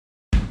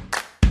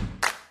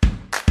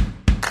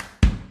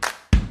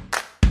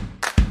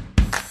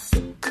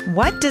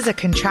What does a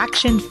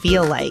contraction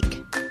feel like?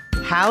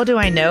 How do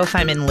I know if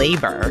I'm in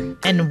labor?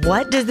 And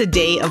what does the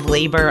day of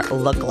labor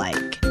look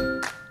like?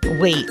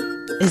 Wait,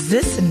 is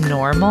this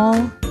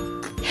normal?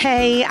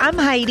 Hey, I'm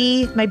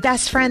Heidi. My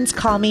best friends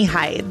call me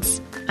Hides.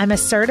 I'm a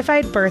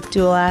certified birth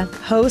doula,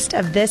 host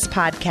of this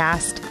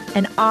podcast,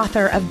 and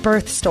author of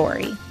Birth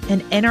Story,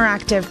 an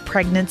interactive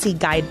pregnancy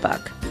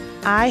guidebook.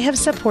 I have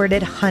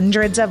supported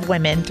hundreds of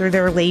women through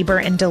their labor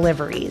and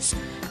deliveries,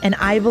 and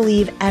I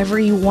believe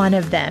every one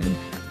of them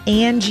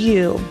and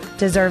you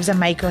deserves a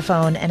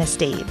microphone and a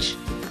stage.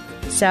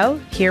 So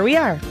here we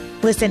are.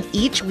 Listen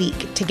each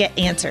week to get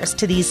answers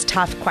to these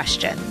tough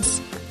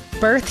questions.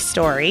 Birth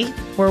Story,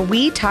 where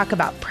we talk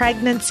about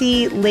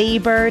pregnancy,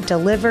 labor,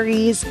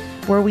 deliveries,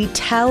 where we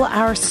tell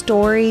our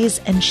stories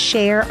and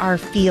share our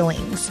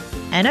feelings.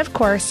 And of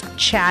course,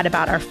 chat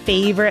about our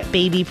favorite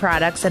baby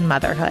products and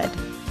motherhood.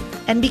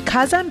 And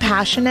because I'm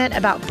passionate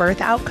about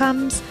birth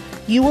outcomes,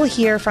 you will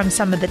hear from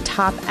some of the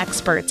top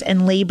experts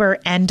in labor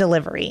and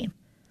delivery.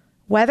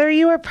 Whether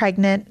you are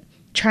pregnant,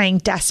 trying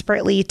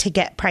desperately to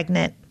get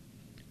pregnant,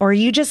 or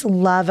you just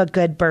love a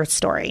good birth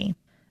story,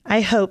 I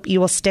hope you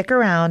will stick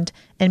around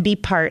and be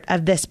part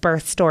of this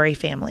Birth Story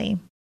family.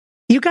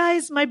 You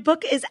guys, my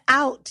book is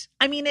out.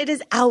 It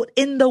is out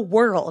in the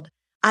world.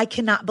 I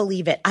cannot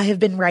believe it. I have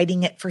been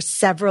writing it for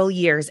several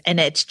years, and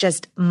it's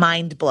just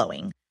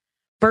mind-blowing.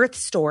 Birth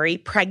Story,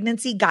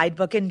 Pregnancy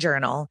Guidebook and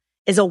Journal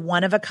is a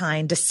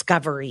one-of-a-kind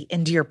discovery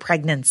into your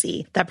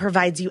pregnancy that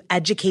provides you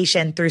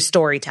education through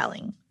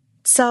storytelling.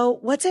 So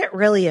what's it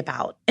really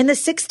about? In the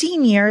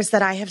 16 years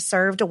that I have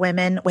served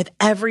women with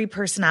every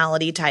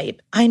personality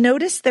type, I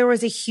noticed there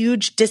was a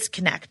huge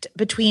disconnect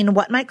between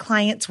what my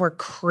clients were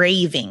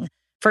craving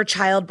for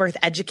childbirth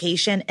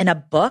education in a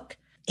book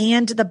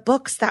and the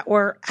books that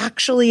were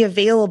actually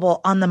available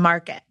on the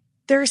market.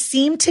 There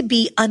seemed to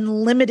be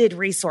unlimited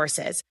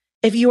resources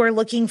if you are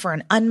looking for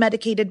an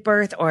unmedicated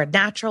birth or a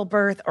natural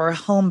birth or a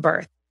home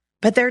birth.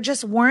 But there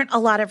just weren't a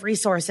lot of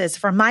resources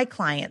for my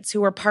clients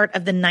who were part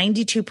of the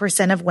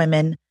 92% of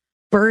women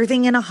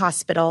birthing in a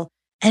hospital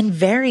and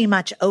very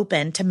much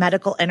open to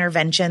medical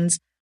interventions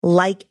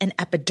like an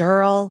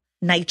epidural,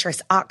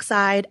 nitrous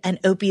oxide,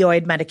 and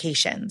opioid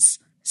medications.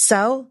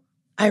 So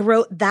I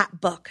wrote that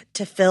book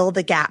to fill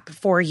the gap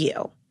for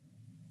you.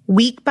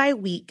 Week by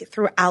week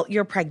throughout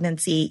your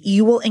pregnancy,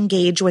 you will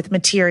engage with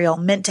material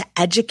meant to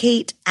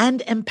educate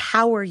and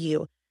empower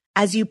you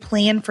as you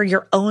plan for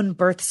your own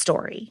birth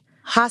story.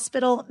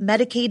 Hospital,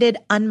 medicated,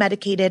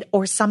 unmedicated,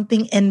 or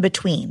something in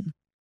between.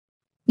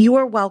 You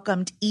are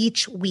welcomed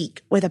each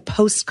week with a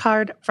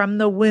postcard from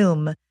the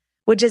womb,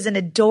 which is an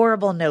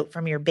adorable note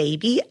from your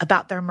baby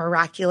about their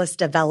miraculous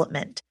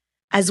development,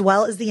 as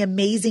well as the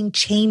amazing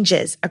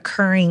changes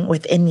occurring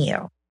within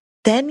you.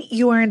 Then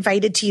you are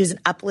invited to use an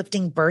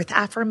uplifting birth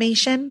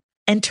affirmation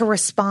and to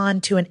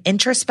respond to an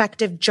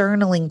introspective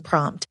journaling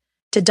prompt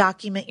to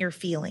document your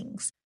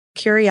feelings,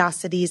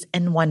 curiosities,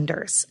 and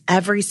wonders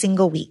every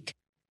single week.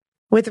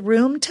 With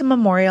room to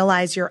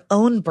memorialize your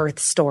own birth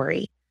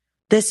story,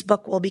 this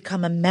book will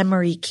become a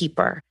memory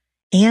keeper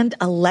and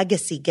a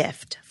legacy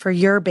gift for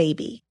your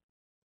baby.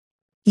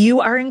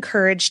 You are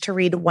encouraged to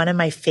read one of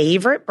my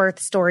favorite birth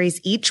stories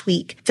each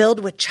week,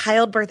 filled with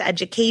childbirth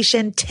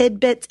education,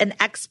 tidbits, and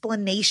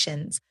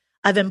explanations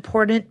of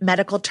important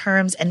medical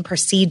terms and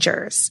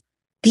procedures.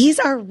 These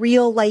are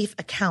real-life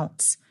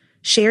accounts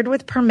shared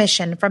with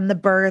permission from the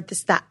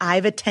births that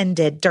I've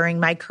attended during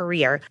my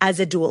career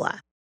as a doula.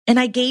 And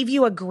I gave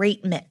you a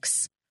great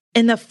mix.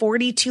 In the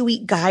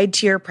 42-week guide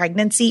to your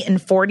pregnancy and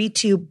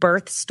 42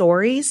 birth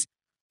stories,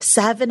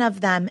 7 of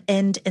them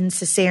end in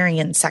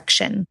cesarean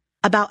section.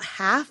 About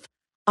half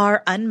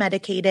are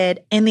unmedicated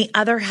and the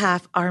other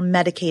half are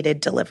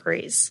medicated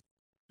deliveries.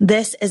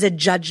 This is a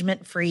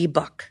judgment-free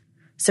book.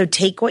 So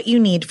take what you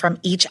need from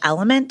each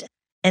element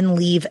and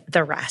leave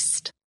the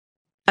rest.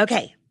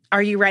 Okay,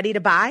 are you ready to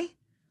buy?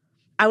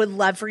 I would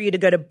love for you to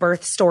go to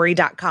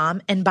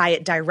birthstory.com and buy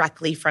it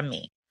directly from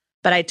me.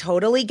 But I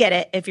totally get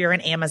it if you're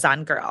an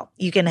Amazon girl.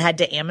 You can head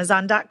to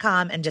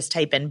Amazon.com and just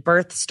type in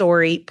Birth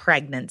Story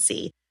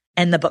Pregnancy,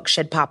 and the book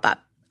should pop up.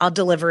 I'll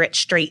deliver it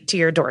straight to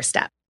your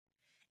doorstep.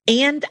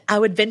 And I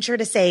would venture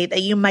to say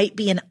that you might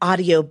be an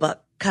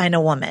audiobook kind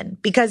of woman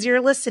because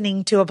you're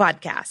listening to a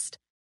podcast.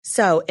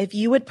 So if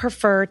you would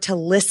prefer to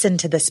listen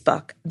to this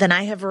book, then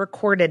I have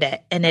recorded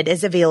it and it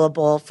is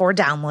available for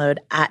download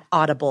at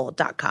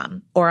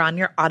audible.com or on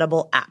your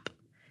Audible app.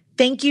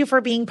 Thank you for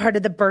being part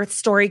of the Birth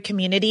Story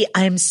community.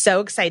 I am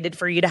so excited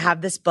for you to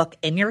have this book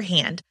in your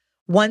hand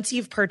once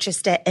you've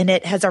purchased it and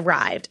it has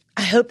arrived.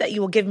 I hope that you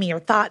will give me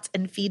your thoughts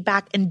and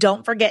feedback, and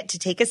don't forget to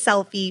take a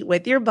selfie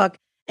with your book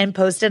and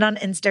post it on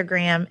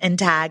Instagram and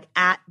tag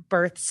at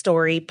Birth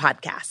Story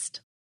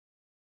Podcast.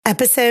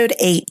 Episode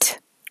 8.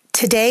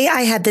 Today,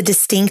 I had the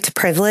distinct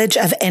privilege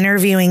of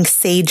interviewing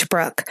Sage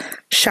Brooke,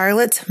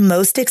 Charlotte's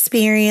most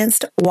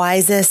experienced,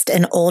 wisest,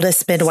 and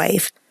oldest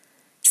midwife.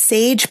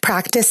 Sage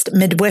practiced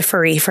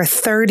midwifery for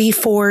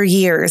 34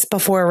 years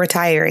before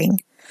retiring.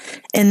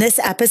 In this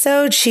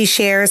episode, she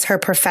shares her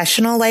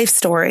professional life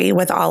story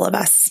with all of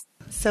us.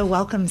 So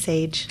welcome,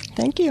 Sage.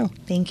 Thank you.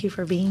 Thank you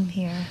for being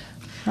here.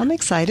 I'm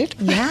excited.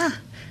 Yeah.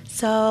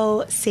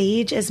 So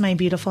Sage is my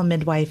beautiful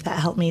midwife that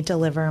helped me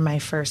deliver my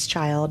first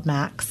child,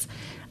 Max.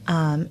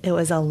 It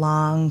was a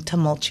long,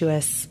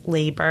 tumultuous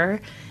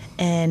labor.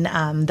 And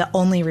the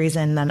only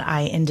reason that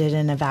I ended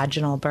in a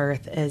vaginal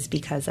birth is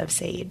because of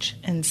Sage.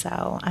 And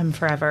so I'm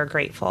forever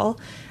grateful.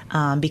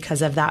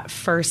 Because of that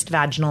first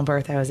vaginal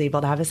birth, I was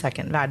able to have a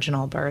second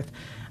vaginal birth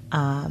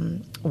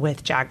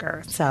with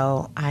Jagger.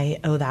 So I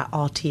owe that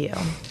all to you.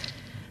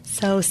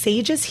 So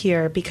Sage is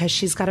here because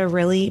she's got a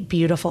really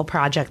beautiful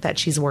project that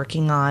she's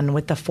working on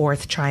with the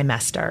 4th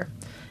trimester.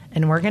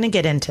 And we're going to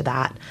get into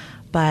that.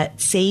 But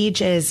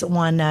Sage is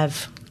one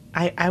of,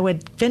 I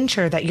would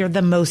venture that you're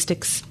the most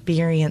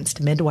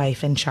experienced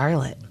midwife in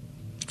Charlotte.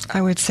 I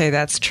would say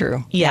that's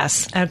true.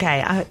 Yes.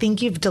 Okay. I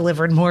think you've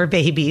delivered more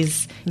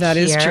babies. That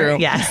is true.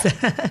 Yes.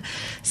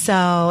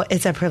 So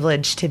it's a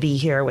privilege to be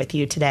here with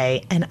you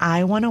today. And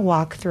I want to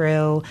walk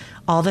through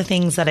all the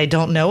things that I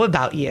don't know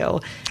about you.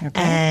 Okay.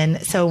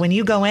 And so when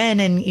you go in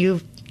and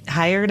you've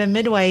hired a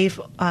midwife,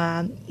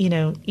 you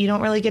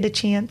don't really get a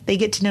chance. They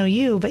get to know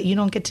you, but you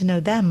don't get to know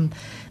them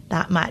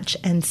that much.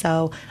 And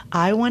so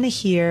I want to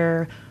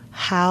hear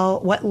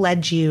what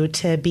led you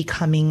to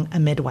becoming a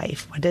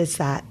midwife? What does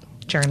that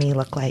journey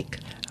look like?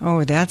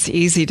 Oh, that's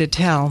easy to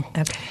tell.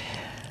 Okay.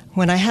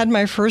 When I had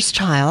my first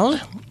child,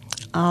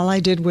 all I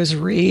did was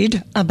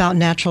read about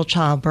natural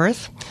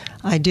childbirth.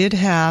 I did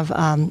have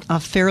a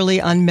fairly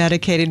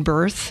unmedicated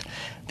birth.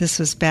 This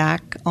was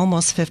back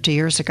almost 50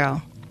 years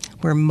ago,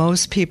 where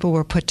most people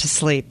were put to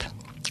sleep.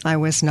 I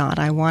was not.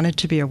 I wanted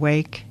to be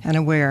awake and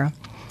aware.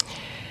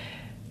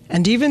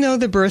 And even though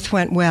the birth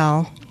went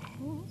well,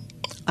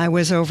 I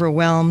was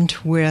overwhelmed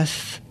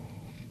with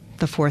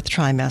the 4th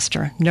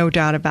trimester. No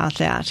doubt about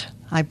that.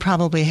 I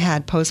probably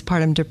had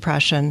postpartum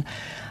depression,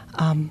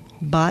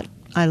 but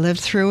I lived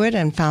through it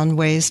and found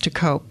ways to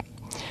cope.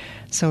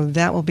 So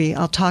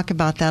I'll talk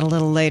about that a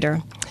little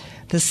later.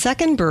 The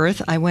second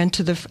birth, I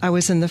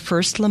was in the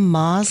first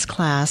Lamaze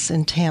class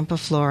in Tampa,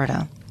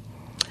 Florida,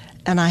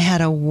 and I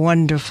had a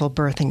wonderful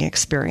birthing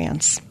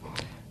experience.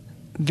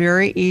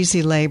 Very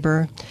easy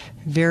labor,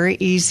 very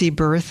easy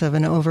birth of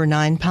an over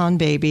 9-pound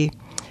baby,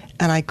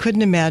 and I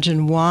couldn't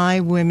imagine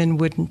why women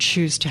wouldn't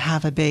choose to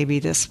have a baby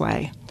this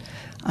way.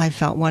 I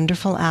felt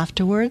wonderful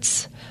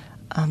afterwards.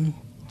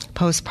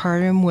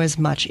 Postpartum was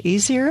much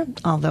easier,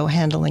 although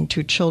handling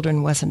 2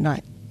 children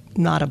wasn't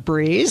not a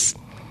breeze.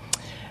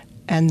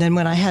 And then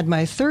when I had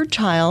my third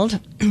child,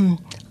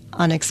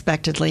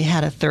 unexpectedly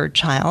had a third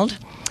child,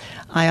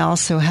 I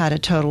also had a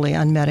totally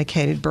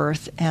unmedicated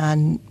birth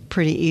and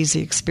pretty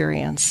easy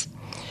experience.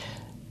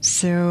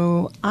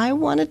 So I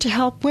wanted to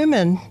help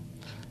women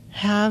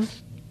have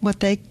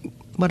what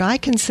I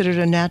considered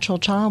a natural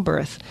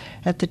childbirth.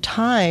 At the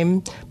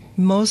time,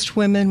 most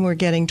women were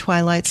getting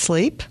twilight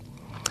sleep,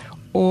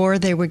 or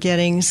they were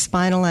getting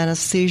spinal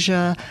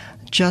anesthesia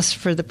just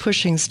for the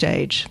pushing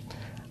stage,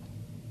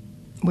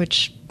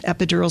 which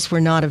epidurals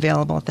were not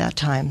available at that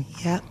time.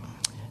 Yeah.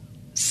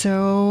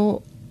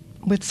 So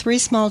with 3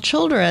 small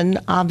children,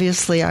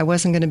 obviously I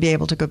wasn't going to be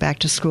able to go back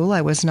to school.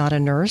 I was not a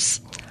nurse.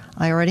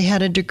 I already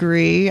had a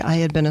degree. I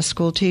had been a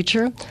school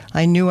teacher.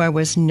 I knew I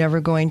was never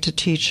going to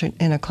teach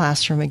in a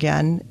classroom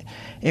again.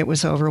 It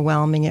was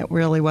overwhelming. It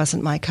really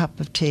wasn't my cup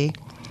of tea.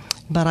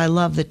 But I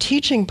loved the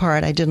teaching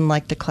part. I didn't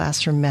like the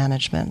classroom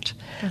management.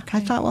 Okay.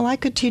 I thought, well, I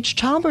could teach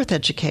childbirth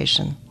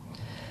education.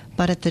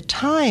 But at the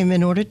time,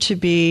 in order to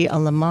be a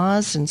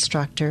Lamaze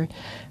instructor,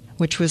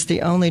 which was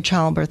the only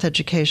childbirth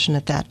education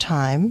at that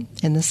time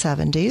in the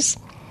 70s,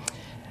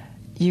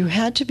 you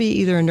had to be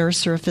either a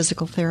nurse or a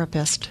physical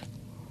therapist.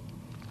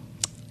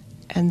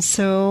 And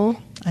so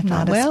I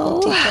thought,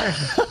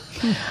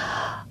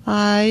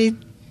 I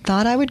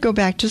thought I would go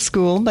back to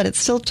school, but it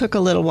still took a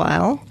little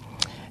while.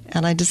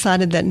 And I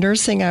decided that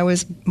nursing, I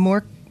was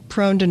more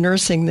prone to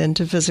nursing than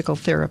to physical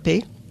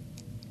therapy.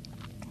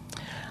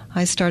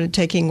 I started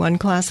taking 1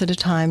 class at a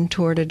time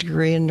toward a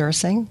degree in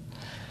nursing.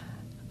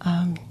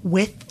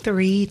 With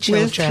 3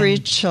 children? With 3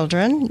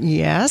 children,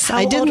 yes.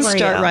 I didn't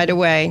start right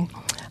away.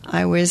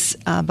 I was,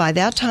 by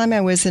that time,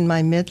 I was in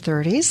my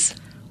mid-30s.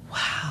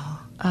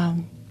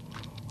 Wow.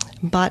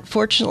 But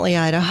fortunately,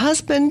 I had a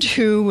husband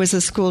who was a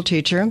school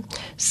teacher,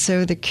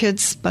 so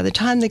by the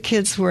time the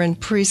kids were in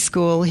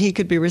preschool, he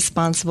could be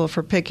responsible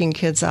for picking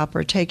kids up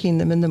or taking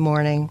them in the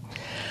morning.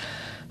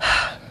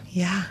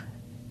 Yeah.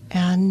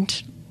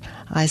 And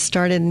I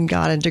started and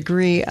got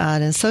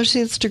an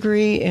associate's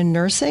degree in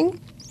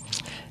nursing,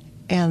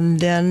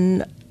 and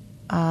then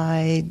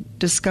I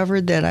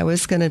discovered that I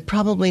was going to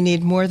probably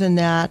need more than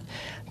that,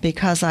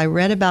 because I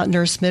read about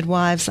nurse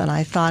midwives, and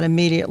I thought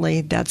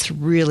immediately, that's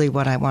really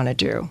what I want to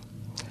do.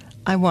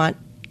 I want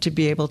to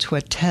be able to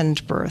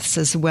attend births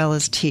as well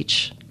as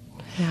teach.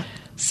 Yeah.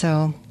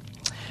 So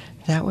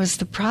that was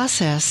the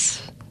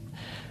process.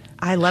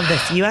 I love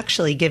this. You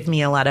actually give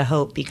me a lot of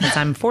hope, because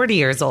I'm 40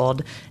 years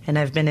old, and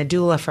I've been a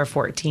doula for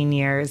 14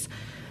 years.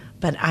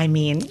 But I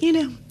mean,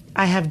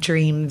 I have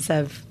dreams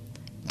of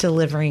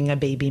delivering a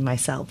baby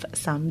myself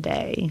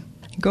someday.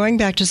 Going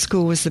back to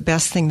school was the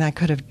best thing that I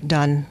could have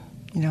done,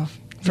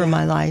 for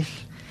my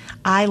life.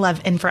 I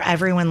love, and for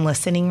everyone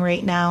listening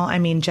right now, I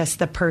mean, just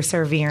the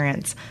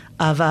perseverance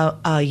of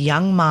a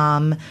young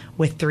mom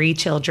with 3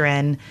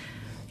 children.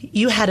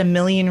 You had a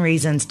million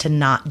reasons to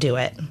not do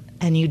it,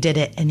 and you did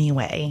it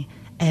anyway.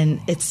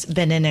 And it's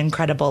been an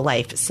incredible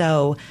life.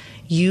 So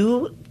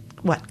you,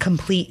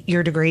 complete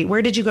your degree?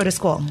 Where did you go to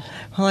school?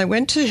 Well, I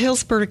went to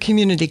Hillsborough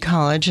Community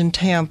College in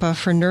Tampa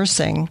for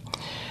nursing.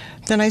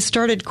 Then I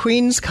started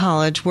Queens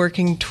College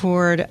working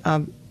toward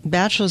a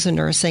bachelor's in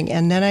nursing,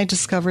 and then I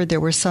discovered there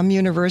were some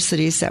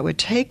universities that would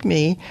take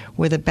me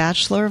with a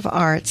Bachelor of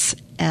Arts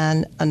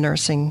and a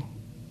nursing,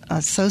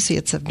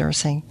 associates of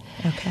nursing.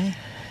 Okay.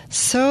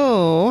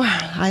 So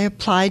I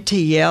applied to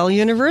Yale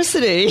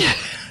University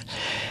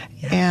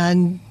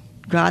and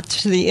got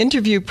to the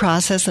interview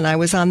process, and I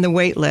was on the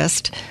wait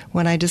list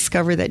when I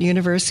discovered that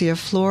University of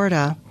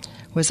Florida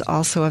was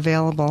also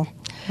available.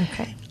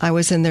 Okay. I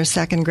was in their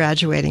second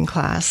graduating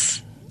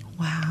class.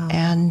 Wow.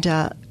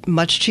 And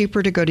much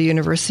cheaper to go to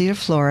University of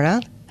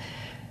Florida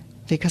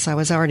because I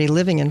was already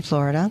living in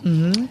Florida.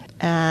 Mm-hmm.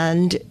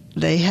 And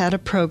they had a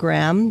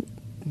program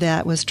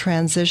that was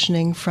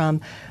transitioning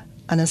from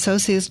an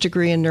associate's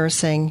degree in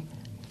nursing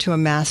to a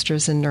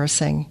master's in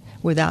nursing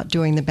without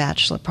doing the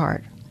bachelor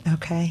part.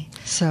 Okay.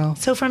 So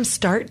from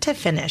start to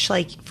finish,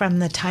 like from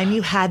the time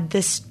you had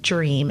this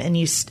dream and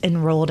you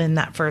enrolled in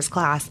that first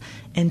class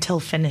until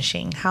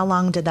finishing, how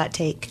long did that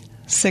take?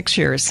 6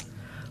 years.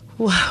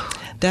 Wow.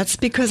 That's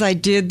because I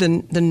did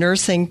the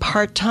nursing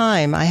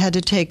part-time. I had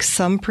to take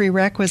some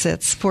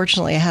prerequisites.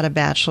 Fortunately, I had a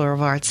Bachelor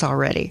of Arts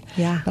already.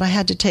 Yeah. But I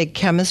had to take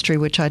chemistry,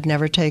 which I'd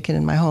never taken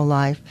in my whole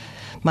life,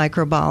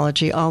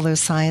 microbiology, all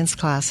those science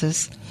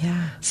classes.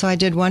 Yeah. So I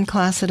did one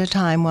class at a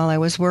time while I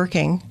was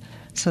working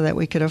so that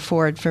we could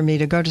afford for me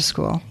to go to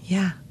school.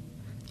 Yeah.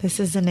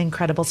 This is an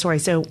incredible story.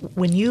 So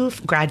when you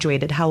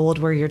graduated, how old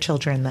were your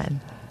children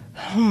then?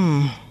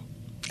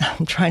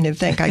 I'm trying to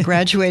think. I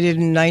graduated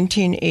in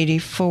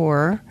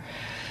 1984,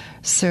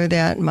 so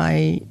that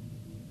my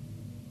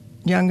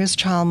youngest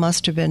child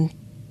must have been,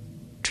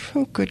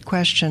 good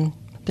question.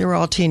 They were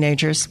all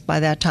teenagers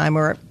by that time.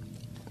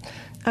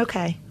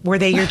 Okay. Were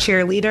they your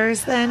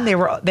cheerleaders then?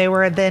 They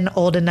were then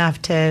old enough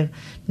to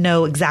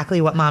know exactly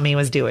what mommy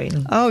was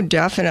doing. Oh,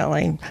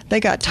 definitely. They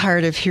got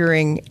tired of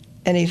hearing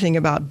anything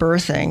about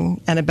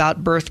birthing and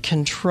about birth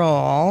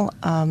control.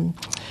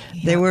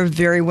 They were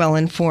very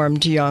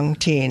well-informed young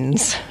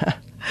teens.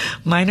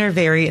 Mine are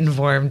very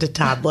informed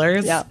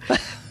toddlers. Yeah.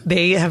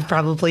 They have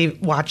probably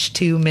watched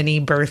too many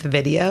birth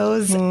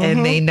videos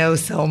and they know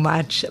so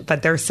much,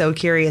 but they're so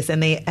curious.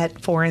 And they,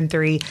 at 4 and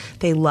 3,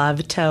 they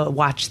love to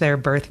watch their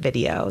birth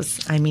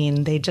videos. I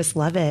mean, they just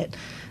love it.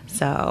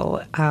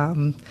 So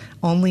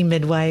only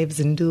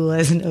midwives and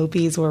doulas and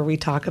OBs where we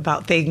talk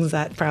about things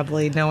that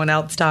probably no one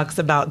else talks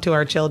about to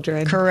our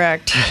children.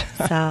 Correct.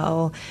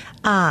 So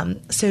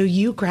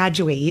you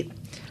graduate,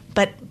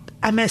 but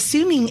I'm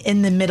assuming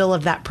in the middle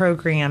of that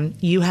program,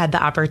 you had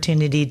the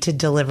opportunity to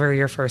deliver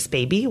your first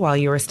baby while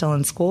you were still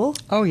in school?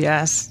 Oh,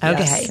 yes. Okay.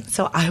 Yes.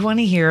 So I want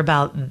to hear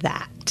about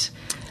that,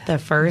 the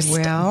first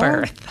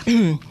birth.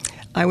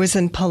 I was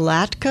in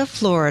Palatka,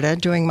 Florida,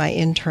 doing my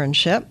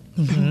internship.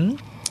 Mm-hmm.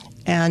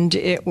 And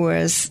it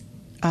was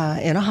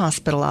in a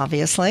hospital,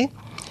 obviously.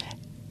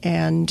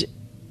 And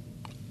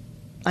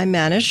I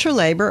managed her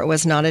labor. It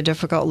was not a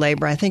difficult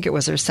labor. I think it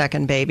was her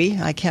second baby.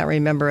 I can't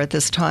remember at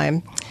this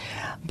time.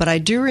 But I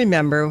do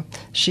remember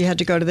she had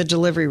to go to the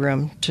delivery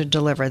room to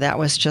deliver. That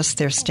was just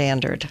their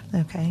standard.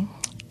 Okay.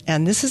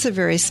 And this is a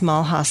very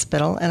small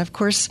hospital. And, of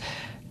course,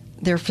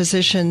 their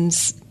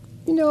physicians,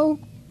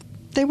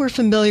 they were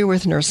familiar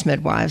with nurse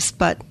midwives,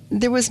 but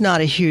there was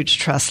not a huge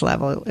trust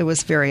level. It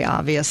was very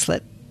obvious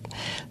that.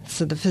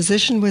 So the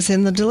physician was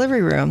in the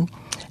delivery room,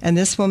 and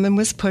this woman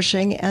was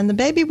pushing, and the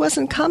baby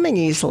wasn't coming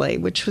easily,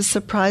 which was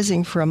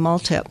surprising for a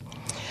multip.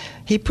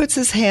 He puts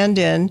his hand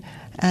in,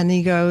 and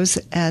he goes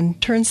and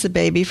turns the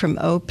baby from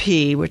OP,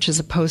 which is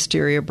a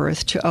posterior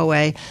birth, to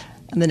OA,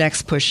 and the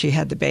next push she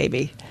had the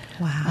baby.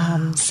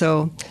 Wow.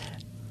 So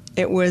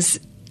it was,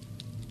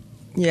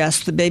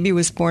 yes, the baby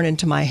was born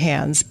into my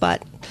hands,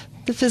 but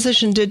the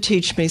physician did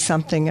teach me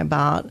something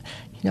about,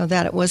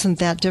 that it wasn't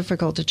that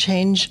difficult to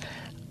change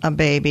a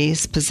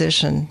baby's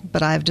position,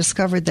 but I've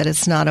discovered that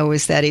it's not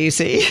always that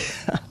easy.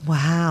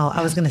 Wow.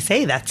 I was going to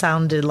say, that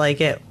sounded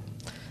like it.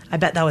 I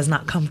bet that was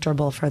not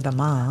comfortable for the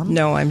mom.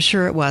 No, I'm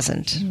sure it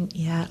wasn't.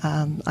 Yeah.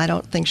 I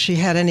don't think she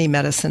had any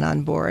medicine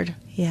on board.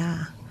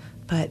 Yeah.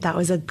 But that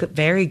was a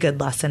very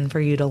good lesson for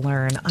you to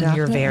learn on Definitely.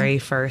 your very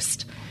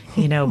first,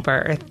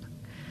 birth.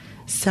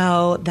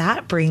 So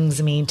that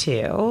brings me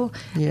to,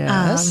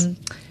 Yes.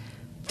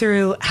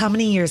 through how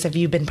many years have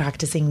you been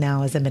practicing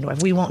now as a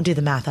midwife? We won't do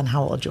the math on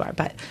how old you are,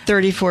 but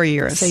 34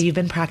 years. So you've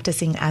been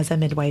practicing as a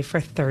midwife for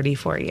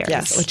 34 years,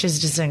 Yes. which is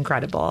just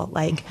incredible.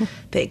 Like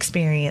the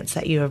experience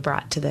that you have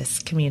brought to this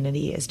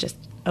community is just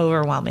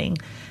overwhelming.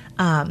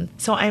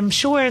 So I'm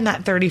sure in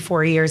that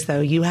 34 years,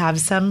 though, you have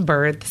some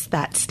births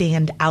that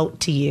stand out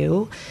to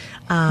you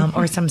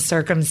or some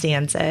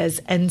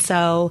circumstances. And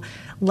so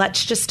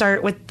Let's just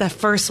start with the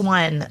first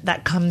one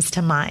that comes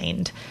to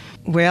mind.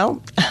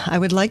 Well, I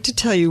would like to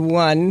tell you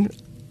one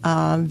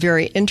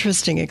very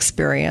interesting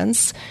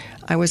experience.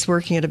 I was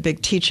working at a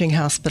big teaching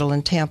hospital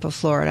in Tampa,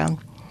 Florida,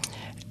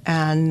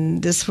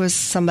 and this was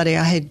somebody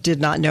I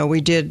did not know.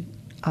 We did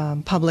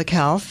public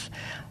health.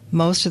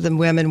 Most of the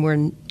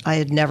women I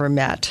had never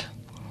met.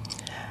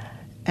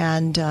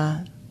 And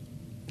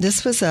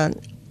this was a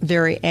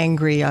very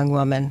angry young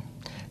woman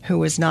who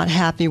was not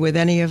happy with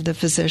any of the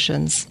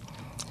physicians.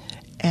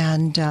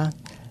 And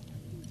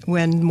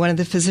when one of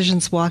the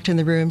physicians walked in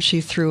the room,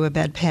 she threw a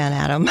bedpan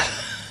at him.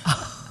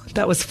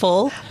 That was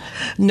full?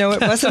 No,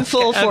 it wasn't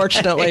full,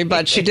 fortunately,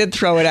 but she did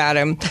throw it at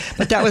him.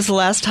 But that was the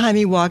last time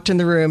he walked in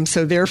the room,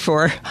 so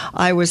therefore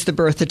I was the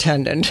birth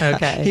attendant.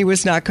 Okay. He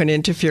was not going to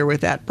interfere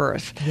with that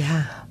birth.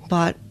 Yeah.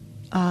 But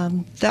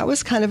that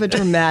was kind of a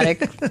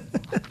dramatic.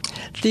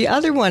 The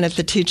other one at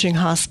the teaching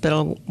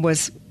hospital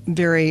was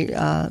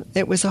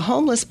it was a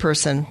homeless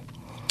person,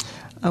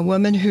 a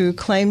woman who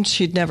claimed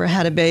she'd never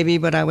had a baby,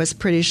 but I was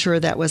pretty sure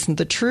that wasn't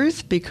the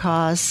truth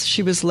because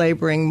she was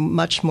laboring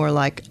much more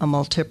like a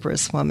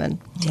multiparous woman.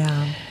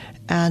 Yeah.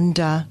 And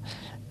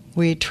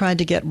we tried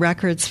to get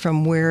records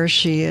from where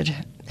she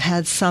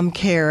had some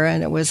care,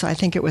 and I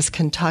think it was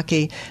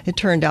Kentucky. It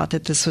turned out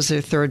that this was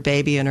her third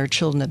baby and her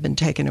children had been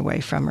taken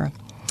away from her.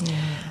 Yeah.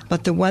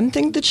 But the one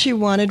thing that she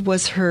wanted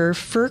was her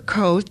fur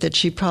coat that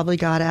she probably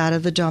got out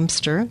of the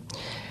dumpster.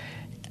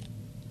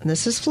 And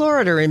this is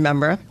Florida,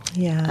 remember?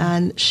 Yeah.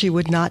 And she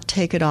would not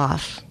take it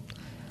off.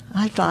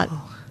 I thought,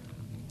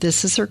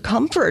 this is her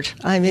comfort.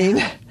 I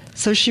mean,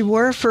 so she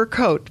wore a fur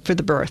coat for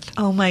the birth.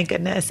 Oh my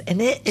goodness.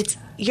 And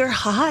you're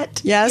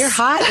hot. Yes. You're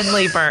hot in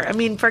labor. I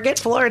mean, forget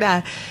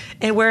Florida.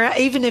 And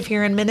even if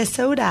you're in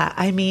Minnesota,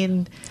 I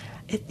mean,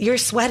 you're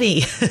sweaty.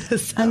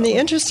 So. And the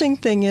interesting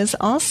thing is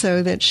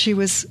also that she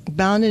was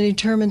bound and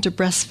determined to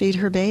breastfeed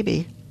her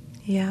baby.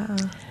 Yeah.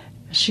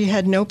 She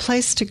had no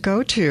place to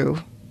go to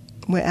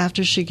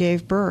after she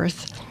gave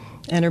birth,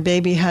 and her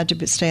baby had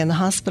to stay in the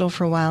hospital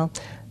for a while.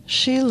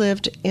 She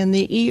lived in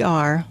the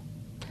ER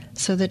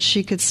so that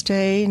she could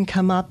stay and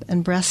come up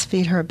and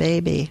breastfeed her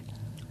baby.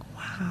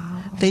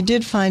 Wow. They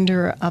did find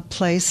her a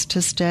place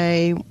to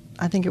stay.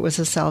 I think it was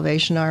a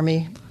Salvation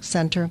Army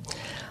center.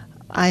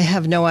 I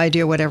have no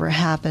idea whatever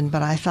happened,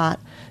 but I thought,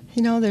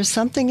 there's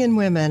something in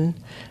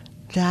women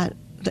that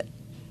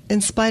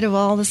in spite of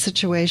all the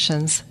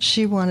situations,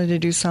 she wanted to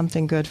do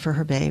something good for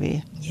her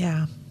baby.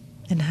 Yeah.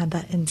 And had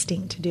that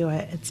instinct to do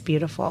it. It's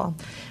beautiful.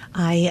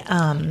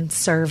 I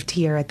served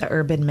here at the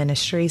Urban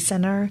Ministry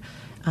Center,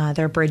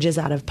 their Bridges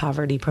Out of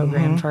Poverty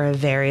program, for a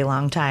very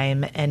long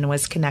time, and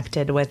was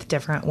connected with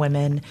different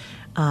women,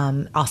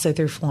 also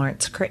through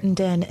Florence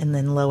Crittenden and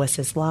then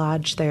Lois's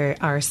Lodge. There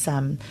are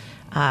some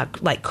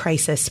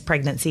crisis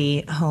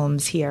pregnancy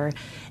homes here.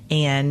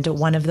 And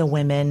one of the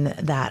women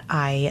that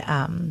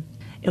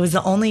it was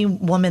the only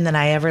woman that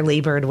I ever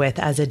labored with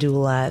as a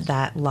doula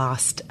that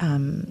lost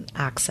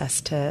access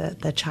to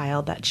the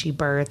child that she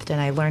birthed. And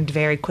I learned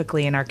very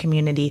quickly in our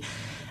community,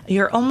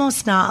 you're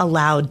almost not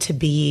allowed to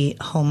be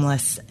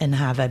homeless and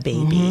have a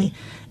baby.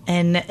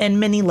 And in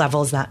many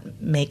levels that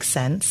makes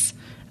sense.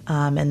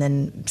 And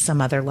then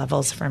some other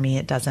levels for me,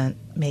 it doesn't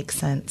make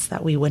sense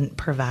that we wouldn't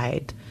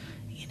provide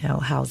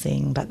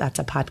housing, but that's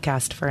a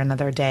podcast for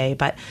another day.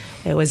 But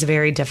it was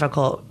very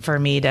difficult for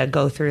me to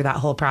go through that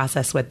whole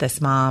process with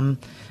this mom,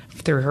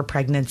 through her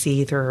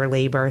pregnancy, through her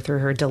labor, through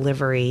her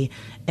delivery,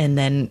 and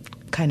then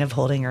kind of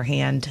holding her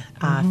hand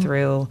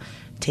through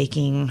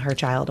taking her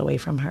child away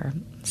from her.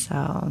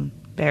 So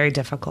very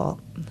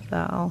difficult.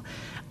 So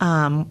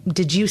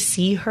did you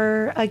see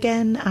her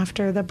again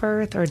after the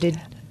birth, or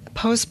did...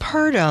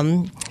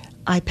 Postpartum,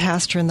 I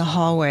passed her in the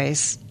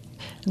hallways.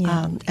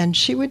 Yeah. And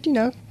she would,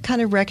 kind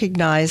of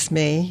recognize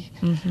me,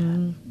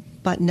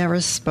 but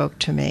never spoke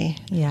to me.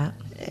 Yeah.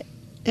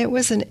 It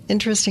was an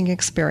interesting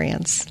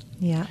experience.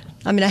 Yeah.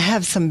 I mean, I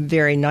have some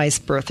very nice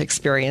birth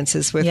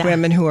experiences with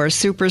women who are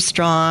super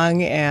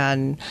strong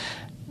and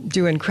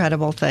do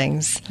incredible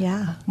things.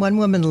 Yeah. One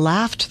woman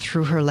laughed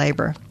through her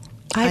labor.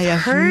 I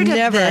have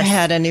never of this.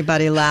 had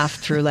anybody laugh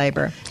through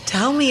labor.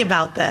 Tell me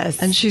about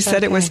this. And she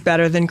said it was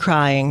better than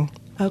crying.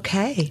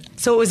 Okay.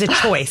 So it was a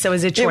choice. It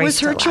was a choice. It was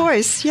her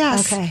choice,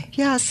 yes. Okay.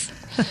 Yes.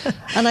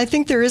 And I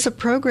think there is a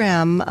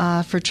program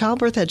for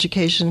childbirth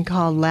education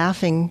called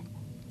Laughing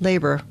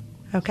Labor.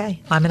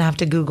 Okay. I'm going to have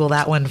to Google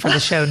that one for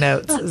the show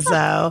notes.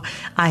 So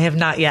I have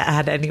not yet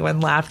had anyone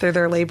laugh through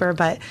their labor.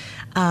 But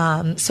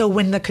so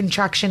when the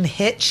contraction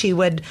hit, she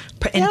would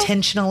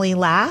intentionally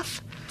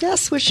laugh?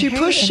 Yes. When she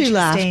pushed, she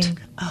laughed.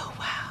 Oh,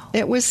 wow.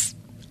 It was...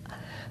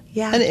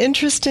 an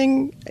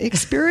interesting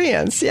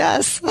experience,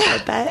 yes.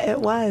 I bet it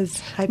was.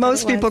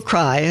 Most people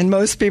cry, and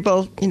most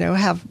people,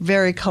 have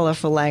very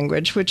colorful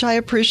language, which I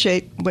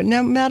appreciate. But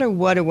no matter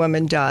what a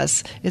woman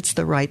does, it's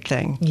the right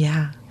thing.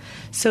 Yeah.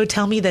 So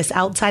tell me this,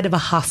 outside of a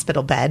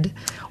hospital bed,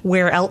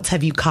 where else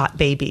have you caught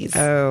babies?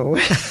 Oh.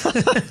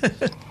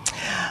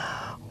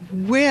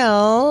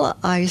 Well,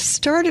 I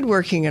started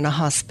working in a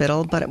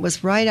hospital, but it was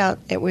birthing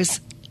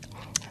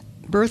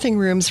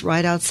rooms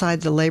right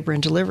outside the labor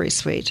and delivery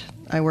suite.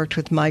 I worked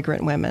with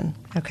migrant women.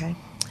 Okay.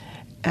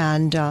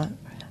 And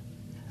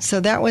so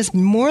that was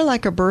more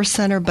like a birth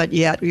center, but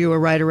yet you were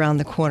right around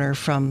the corner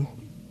from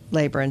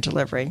labor and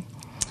delivery.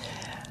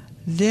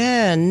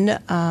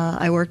 Then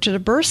I worked at a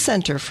birth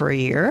center for a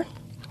year.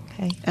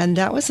 Okay. And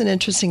that was an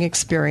interesting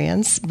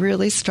experience.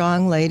 Really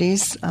strong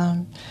ladies.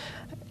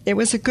 It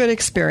was a good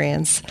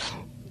experience,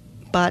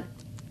 but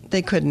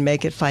they couldn't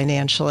make it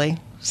financially,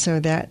 so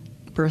that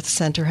birth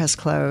center has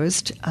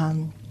closed.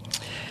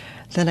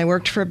 Then I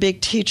worked for a big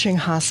teaching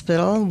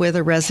hospital with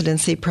a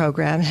residency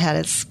program. Had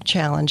its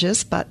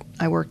challenges, but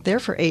I worked there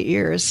for 8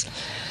 years.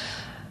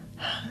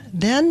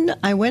 Then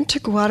I went to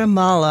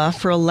Guatemala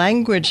for a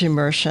language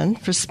immersion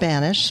for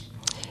Spanish,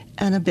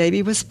 and a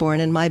baby was born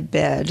in my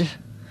bed.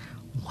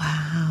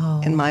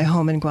 Wow. In my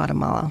home in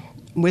Guatemala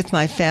with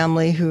my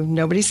family, who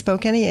nobody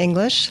spoke any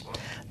English.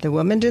 The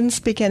woman didn't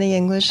speak any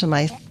English, and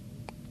my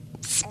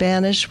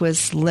Spanish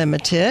was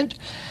limited.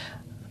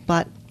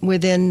 But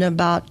within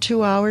about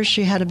 2 hours,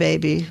 she had a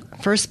baby,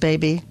 first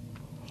baby.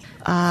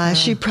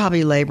 She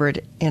probably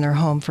labored in her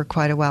home for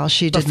quite a while.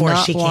 She did Before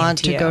not she came want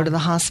to to go to the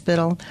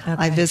hospital. Okay.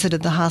 I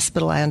visited the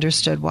hospital. I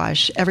understood why.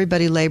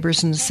 Everybody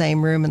labors in the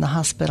same room in the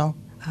hospital.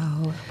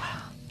 Oh,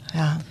 wow.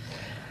 Yeah.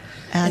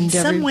 And in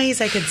some ways,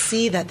 I could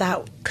see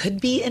that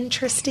could be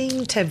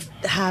interesting to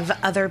have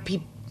other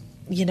people,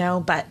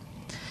 but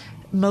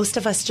most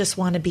of us just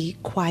want to be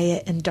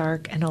quiet and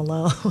dark and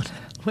alone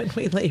when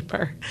we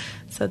labor.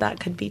 So that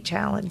could be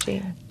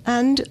challenging.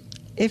 And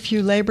if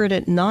you labored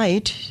at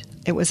night,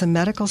 it was a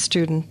medical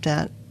student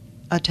that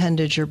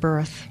attended your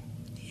birth.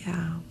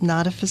 Yeah.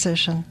 Not a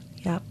physician.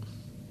 Yep.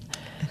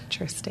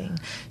 Interesting.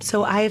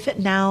 So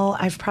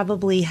I've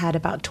probably had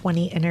about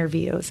 20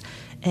 interviews,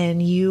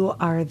 and you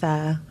are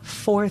the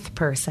fourth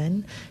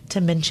person to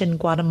mention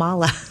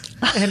Guatemala.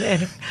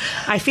 and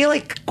I feel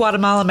like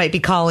Guatemala might be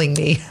calling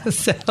me.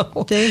 So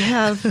they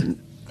have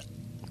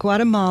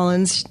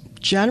Guatemalans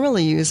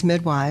generally use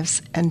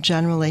midwives and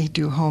generally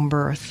do home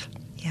birth.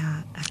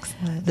 Yeah,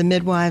 excellent. The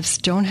midwives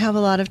don't have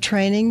a lot of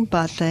training,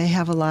 but they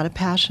have a lot of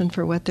passion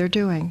for what they're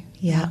doing.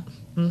 Yeah.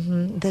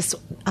 Mm-hmm. This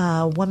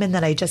woman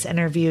that I just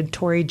interviewed,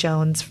 Tori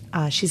Jones,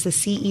 she's the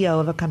CEO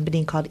of a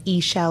company called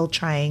eShell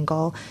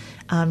Triangle.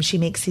 She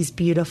makes these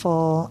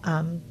beautiful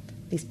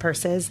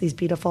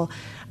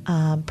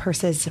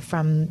purses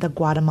from the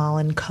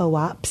Guatemalan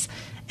co-ops.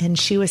 And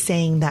she was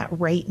saying that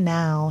right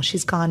now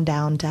she's gone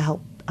down to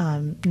help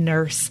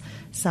nurse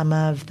some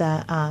of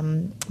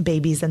the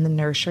babies in the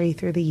nursery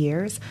through the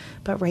years.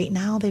 But right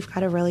now they've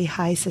got a really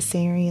high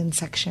cesarean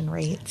section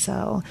rate.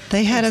 So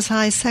they had as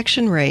high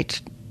section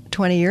rate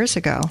 20 years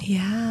ago.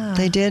 Yeah.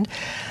 They did.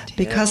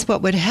 Because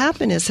what would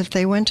happen is if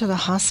they went to the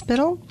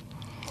hospital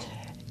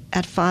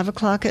at 5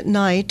 o'clock at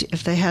night,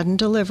 if they hadn't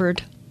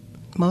delivered,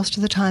 most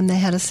of the time they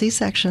had a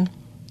C-section.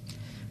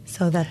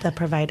 So that the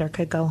provider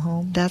could go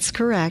home? That's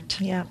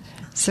correct. Yeah.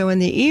 So in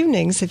the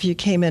evenings, if you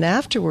came in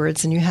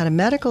afterwards and you had a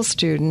medical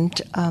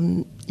student,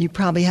 you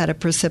probably had a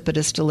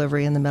precipitous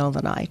delivery in the middle of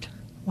the night.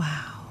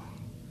 Wow.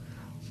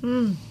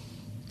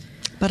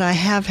 But I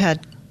have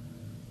had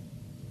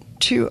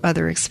 2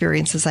 other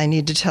experiences I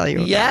need to tell you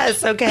about.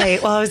 Yes, okay.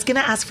 Well, I was going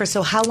to ask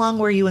so how long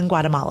were you in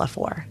Guatemala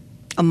for?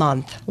 A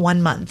month.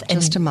 1 month.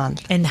 Just a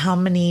month. And how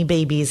many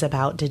babies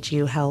did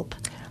you help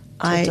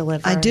to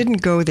deliver? I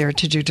didn't go there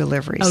to do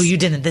deliveries. Oh, you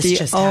didn't? This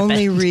just happened. The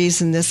only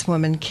reason this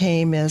woman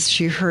came is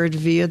she heard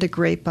via the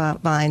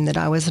grapevine that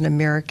I was an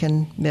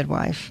American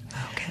midwife.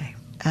 Okay.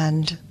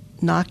 And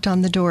knocked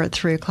on the door at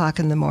 3 o'clock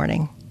in the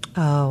morning.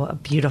 Oh,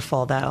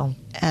 beautiful, though.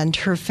 And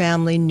her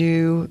family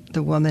knew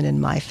the woman in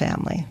my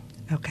family.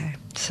 Okay.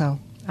 So.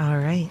 All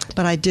right.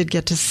 But I did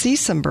get to see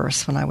some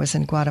births when I was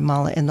in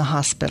Guatemala in the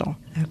hospital.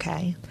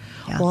 Okay.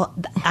 Yeah. Well,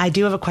 I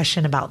do have a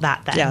question about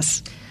that then.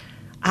 Yes.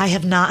 I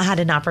have not had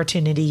an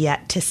opportunity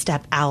yet to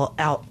step out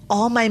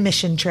all my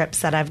mission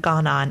trips that I've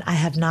gone on. I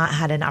have not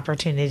had an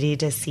opportunity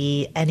to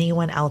see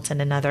anyone else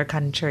in another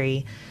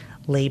country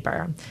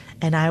labor.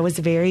 And I was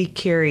very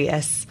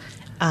curious.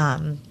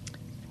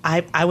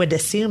 I would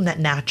assume that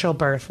natural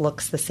birth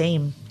looks the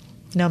same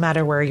no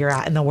matter where you're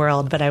at in the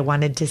world, but I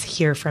wanted to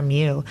hear from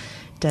you.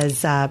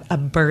 Does a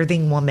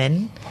birthing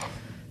woman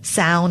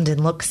sound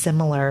and look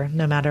similar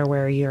no matter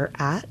where you're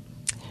at?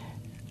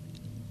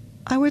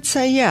 I would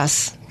say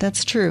yes,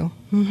 that's true.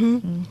 Mm-hmm.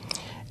 Mm-hmm.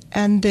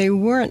 And they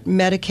weren't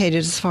medicated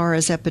as far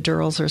as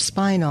epidurals or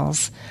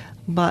spinals,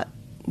 but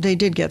they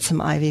did get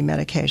some IV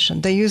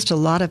medication. They used a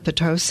lot of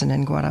Pitocin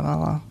in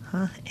Guatemala.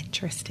 Huh,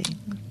 interesting.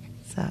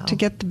 So to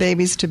get the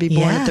babies to be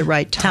born at the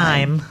right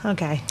time.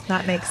 Okay,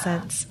 that makes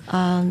sense.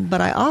 But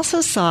I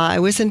also I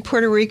was in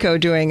Puerto Rico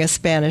doing a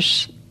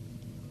Spanish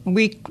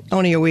week,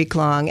 only a week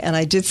long, and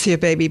I did see a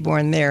baby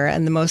born there.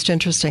 And the most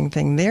interesting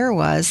thing there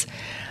was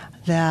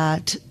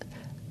that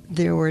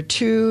there were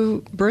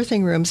 2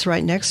 birthing rooms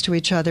right next to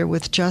each other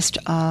with just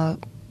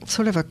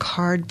sort of a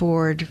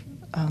cardboard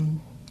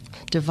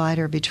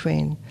divider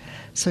between.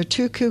 So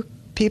 2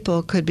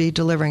 people could be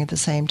delivering at the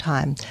same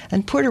time.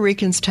 And Puerto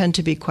Ricans tend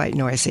to be quite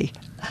noisy.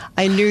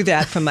 I knew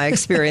that from my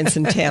experience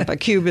in Tampa.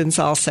 Cubans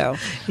also.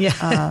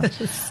 Yeah.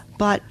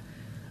 But,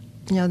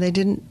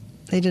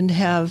 they they didn't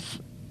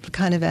have the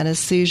kind of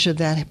anesthesia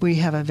that we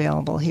have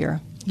available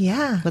here.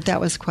 Yeah. But that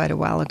was quite a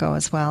while ago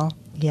as well.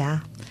 Yeah.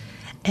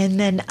 And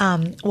then,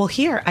 well,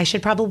 here, I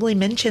should probably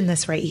mention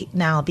this right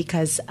now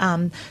because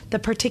the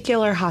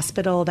particular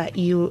hospital that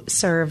you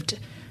served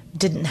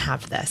didn't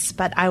have this.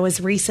 But I was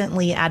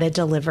recently at a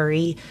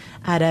delivery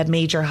at a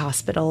major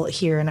hospital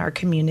here in our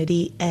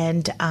community.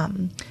 And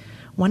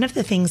one of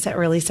the things that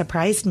really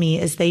surprised me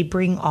is they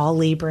bring all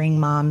laboring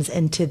moms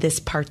into this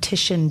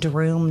partitioned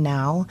room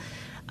now.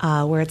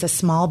 Where it's a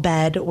small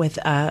bed with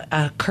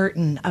a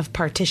curtain of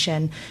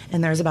partition,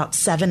 and there's about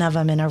 7 of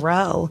them in a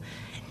row,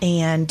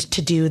 and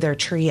to do their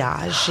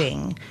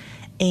triaging.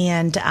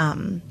 And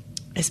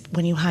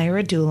when you hire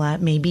a doula,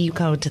 maybe you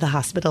go to the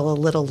hospital a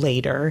little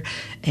later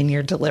in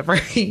your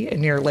delivery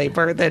and your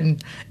labor than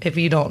if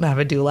you don't have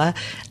a doula.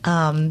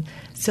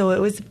 So it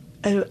was,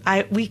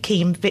 we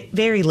came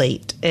very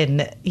late,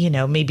 and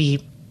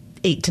maybe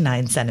 8 to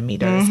 9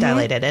 centimeters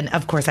dilated. And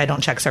of course, I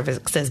don't check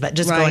cervixes, but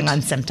just going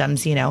on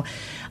symptoms,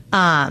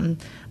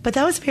 But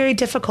that was very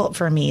difficult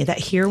for me that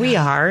here we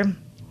are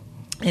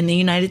in the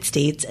United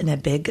States in a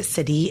big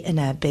city,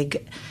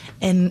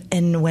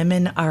 and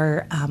women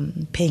are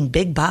paying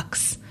big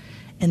bucks.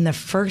 And the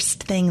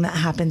first thing that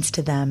happens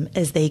to them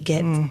is they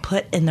get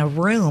put in a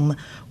room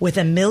with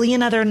a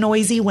million other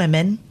noisy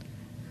women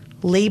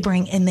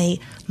laboring. And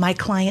my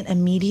client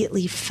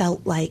immediately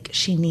felt like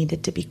she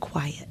needed to be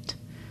quiet,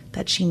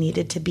 that she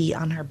needed to be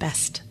on her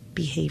best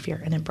behavior.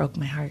 And it broke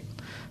my heart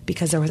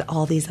because there was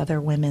all these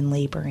other women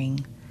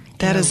laboring.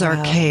 That is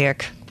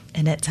archaic.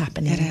 And it's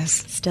happening. It is.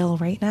 Still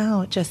right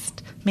now. It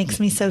just makes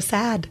me so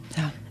sad.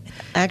 Yeah.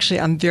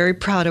 Actually, I'm very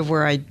proud of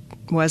where I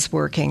was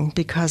working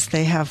because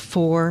they have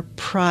 4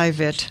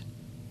 private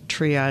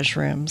triage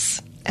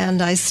rooms.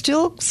 And I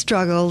still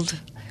struggled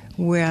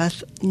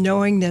with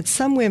knowing that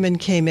some women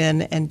came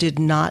in and did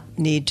not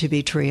need to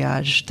be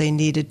triaged. They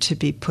needed to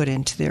be put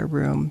into their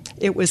room.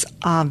 It was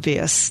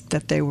obvious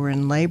that they were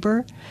in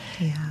labor,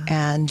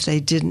 and they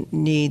didn't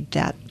need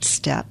that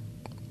step.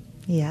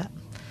 Yeah.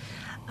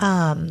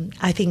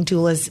 I think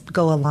doulas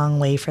go a long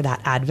way for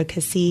that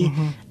advocacy.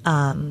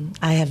 I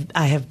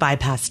have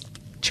bypassed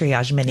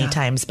triage many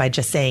times by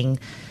just saying,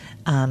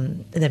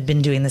 they've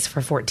been doing this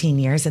for 14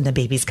 years and the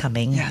baby's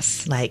coming.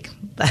 Yes. Like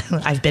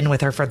I've been with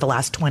her for the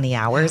last 20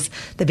 hours.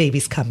 The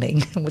baby's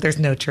coming. There's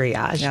no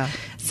triage. Yeah.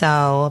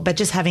 So, but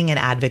just having an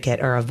advocate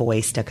or a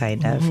voice to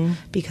kind of,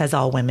 because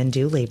all women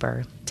do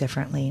labor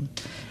differently.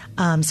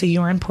 So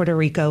you were in Puerto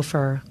Rico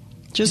for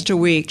just a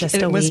week.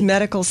 It was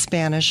medical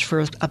Spanish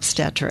for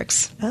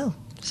obstetrics. Oh.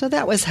 So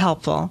that was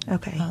helpful.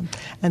 Okay.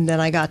 And then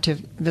I got to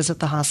visit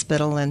the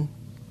hospital and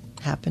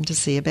happened to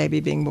see a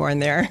baby being born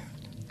there.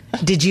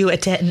 Did you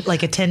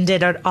attend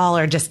it at all,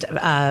 or just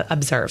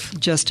observe?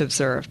 Just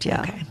observed,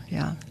 yeah. Okay.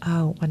 Yeah.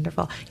 Oh,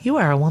 wonderful. You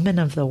are a woman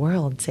of the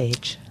world,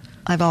 Sage.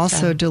 I've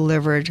also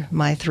delivered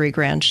my 3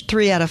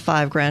 out of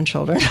 5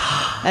 grandchildren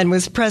and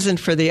was present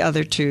for the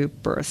other 2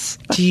 births.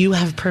 Do you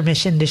have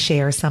permission to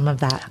share some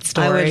of that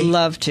story? I would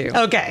love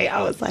to. Okay.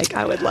 I was like,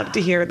 I would love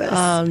to hear this.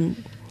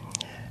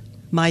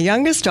 My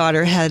youngest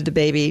daughter had the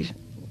baby.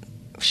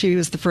 She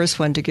was the first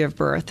one to give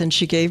birth, and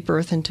she gave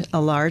birth into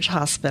a large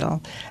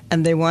hospital,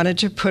 and they wanted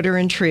to put her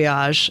in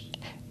triage,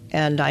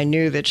 and I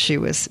knew that she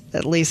was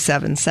at least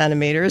 7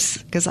 centimeters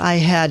because I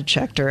had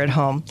checked her at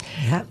home.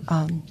 Yep.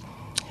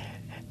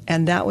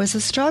 And that was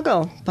a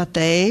struggle, but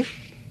they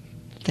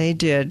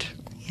did.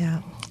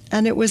 Yeah.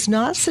 And it was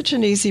not such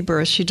an easy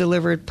birth. She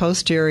delivered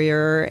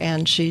posterior,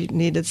 and she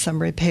needed some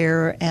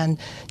repair, and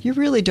you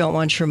really don't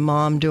want your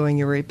mom doing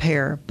your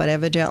repair. But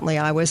evidently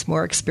I was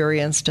more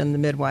experienced than the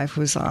midwife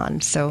was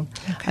on, so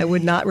I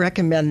would not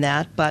recommend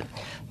that. But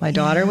my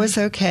daughter was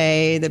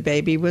okay. The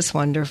baby was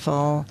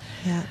wonderful.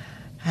 Yeah.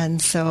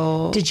 And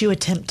so... Did you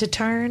attempt to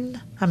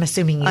turn? I'm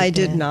assuming you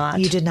did not.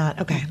 You did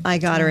not? Okay. I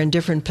got her in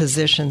different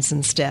positions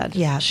instead.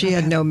 Yeah. She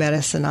had no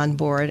medicine on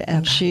board,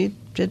 and she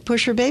did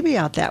push her baby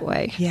out that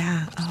way.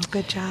 Yeah. Oh,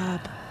 good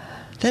job.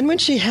 Then when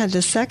she had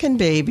the second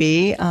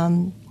baby,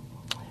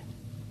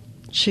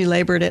 she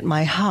labored at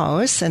my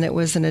house, and it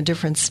was in a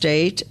different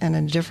state and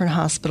in a different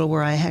hospital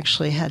where I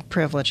actually had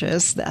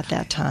privileges at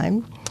that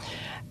time.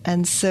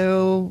 And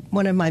so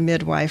one of my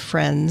midwife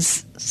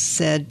friends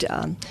said,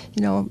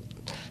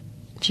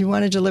 if you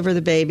want to deliver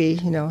the baby,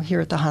 here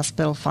at the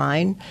hospital,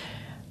 fine.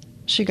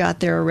 She got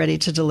there ready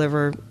to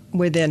deliver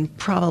within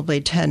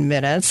probably 10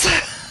 minutes.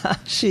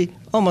 She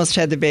almost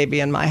had the baby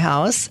in my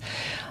house.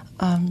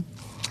 And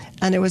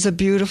it was a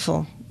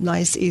beautiful,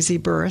 nice, easy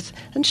birth.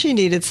 And she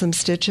needed some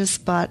stitches,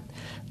 but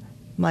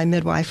my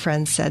midwife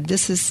friend said,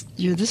 this is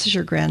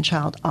your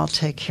grandchild. I'll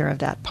take care of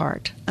that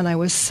part. And I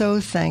was so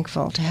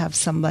thankful to have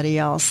somebody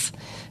else,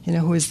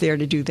 who was there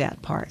to do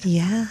that part.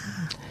 Yeah.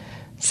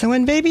 So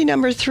when baby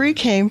number 3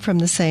 came from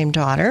the same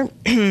daughter,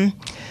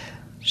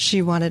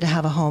 she wanted to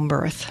have a home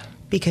birth.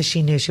 Because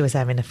she knew she was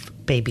having a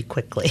baby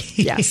quickly.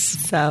 Yes.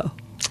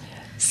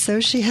 So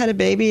she had a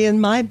baby in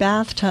my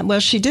bathtub. Well,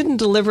 she didn't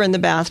deliver in the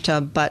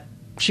bathtub, but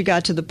she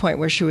got to the point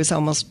where she was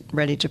almost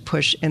ready to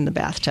push in the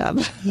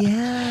bathtub.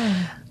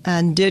 Yeah.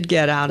 And did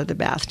get out of the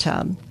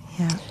bathtub.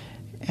 Yeah.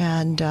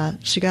 And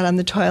she got on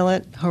the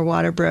toilet, her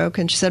water broke,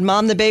 and she said,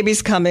 "Mom, the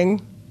baby's coming."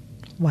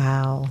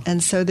 Wow.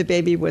 And so the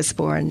baby was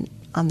born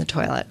on the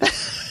toilet.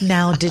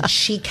 Now, did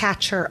she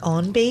catch her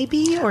own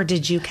baby, or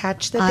did you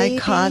catch the baby? I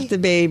caught the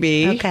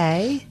baby.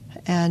 Okay.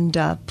 And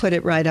put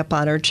it right up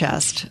on her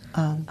chest.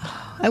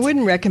 I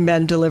wouldn't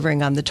recommend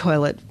delivering on the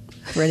toilet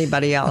for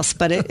anybody else,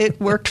 but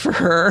it worked for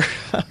her.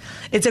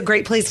 It's a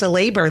great place to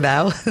labor,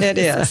 though. It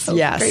is,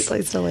 yes. Great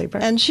place to labor.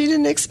 And she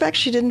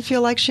didn't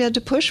feel like she had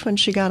to push when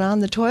she got on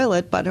the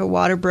toilet, but her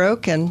water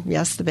broke, and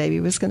yes, the baby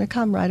was going to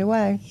come right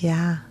away.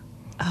 Yeah.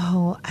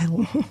 Oh,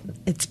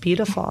 it's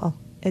beautiful.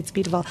 It's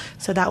beautiful.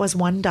 So that was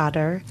one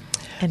daughter.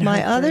 And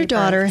my other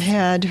daughter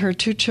had her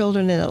 2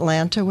 children in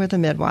Atlanta with a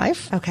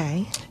midwife.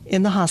 Okay.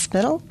 In the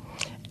hospital.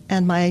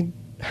 And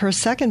her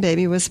second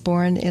baby was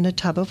born in a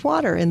tub of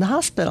water in the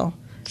hospital.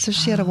 So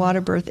she had a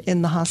water birth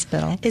in the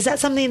hospital. Is that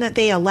something that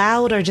they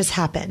allowed or just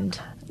happened?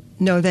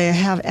 No, they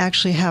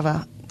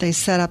they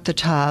set up the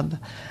tub,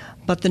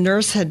 but the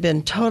nurse had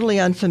been totally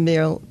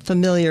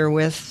unfamiliar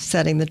with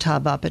setting the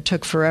tub up. It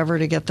took forever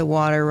to get the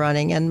water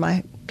running, and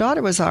my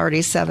daughter was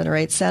already 7 or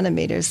 8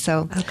 centimeters,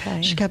 so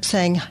she kept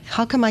saying,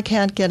 "How come I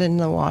can't get in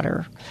the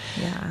water?"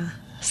 Yeah.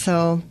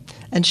 So,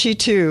 and she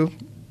too,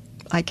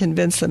 I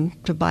convinced them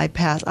to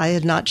bypass. I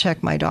had not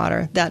checked my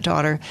daughter. That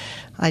daughter,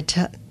 I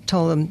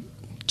told them,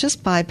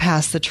 just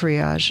bypass the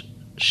triage.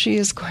 She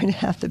is going to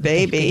have the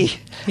baby.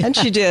 Yeah. And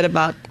she did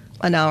about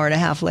an hour and a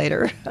half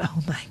later.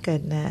 Oh, my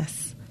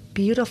goodness.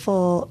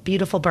 Beautiful,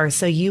 beautiful birth.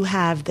 So you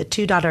have the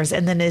 2 daughters,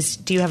 and then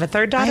do you have a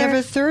third daughter? I have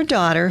a third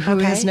daughter who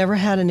has never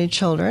had any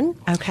children.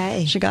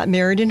 Okay. She got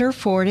married in her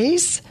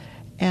 40s,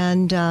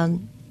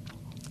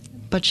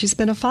 but she's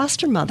been a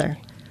foster mother.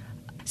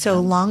 So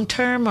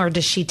long-term, or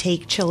does she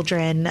take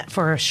children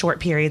for short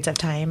periods of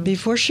time?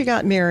 Before she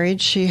got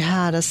married, she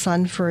had a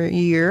son for a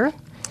year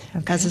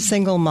as a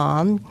single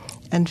mom,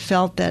 and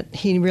felt that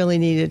he really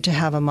needed to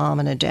have a mom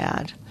and a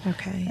dad.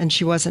 Okay. And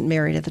she wasn't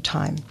married at the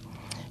time.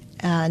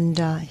 And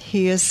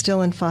he is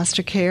still in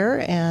foster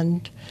care,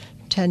 and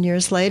 10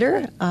 years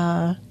later,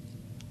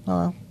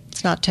 well,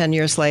 it's not 10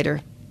 years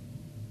later,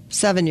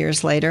 7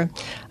 years later,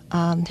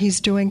 he's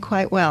doing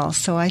quite well.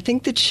 So I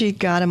think that she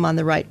got him on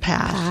the right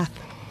path.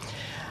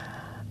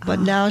 But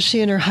now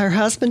she and her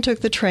husband took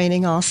the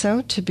training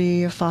also to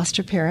be a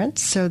foster parent,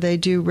 so they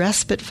do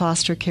respite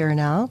foster care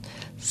now.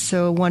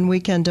 So 1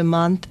 weekend a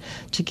month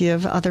to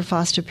give other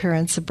foster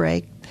parents a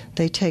break,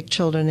 they take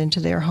children into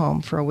their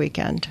home for a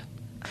weekend.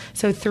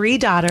 So 3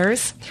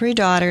 daughters. 3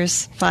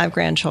 daughters, 5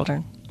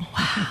 grandchildren.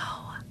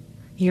 Wow.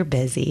 You're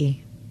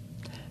busy.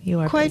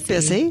 You are quite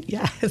busy.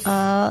 Yes.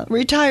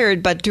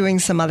 Retired, but doing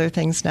some other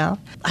things now.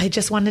 I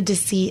just wanted to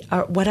see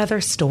what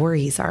other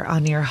stories are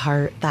on your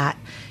heart that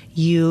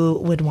you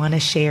would want to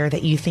share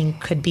that you think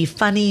could be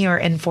funny or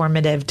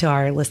informative to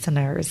our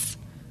listeners.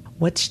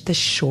 What's the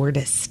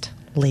shortest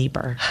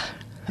labor?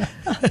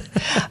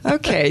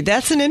 Okay,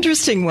 that's an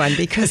interesting one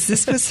because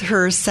this was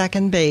her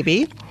second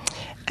baby.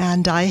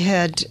 And I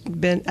had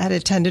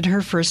attended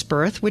her first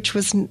birth, which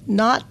was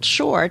not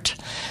short,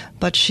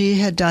 but she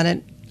had done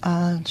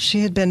it.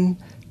 She had been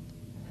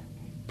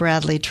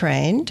Bradley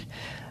trained.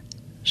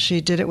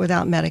 She did it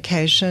without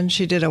medication.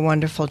 She did a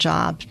wonderful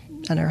job,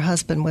 and her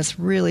husband was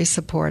really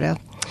supportive.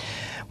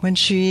 When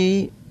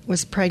she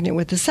was pregnant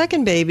with the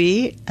second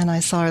baby, and I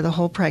saw her the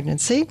whole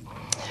pregnancy,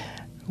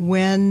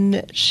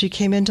 when she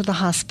came into the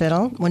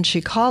hospital, when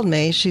she called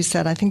me, she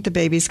said, "I think the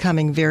baby's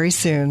coming very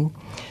soon."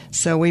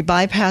 So we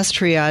bypassed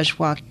triage,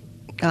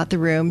 got the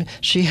room.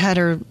 She had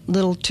her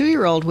little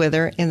 2-year-old with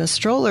her in the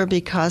stroller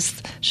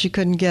because she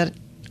couldn't get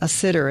a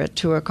sitter at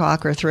 2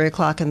 o'clock or 3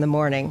 o'clock in the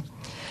morning.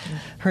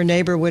 Her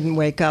neighbor wouldn't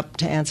wake up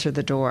to answer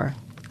the door.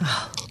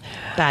 Oh,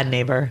 bad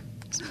neighbor.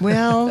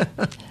 Well,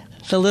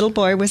 the little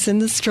boy was in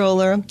the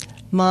stroller.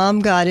 Mom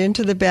got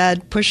into the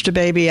bed, pushed a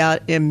baby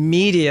out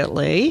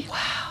immediately.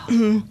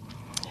 Wow.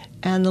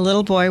 And the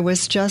little boy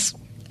was just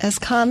as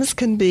calm as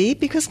can be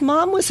because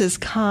Mom was as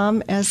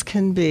calm as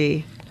can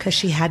be. Because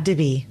she had to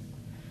be.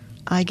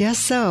 I guess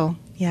so.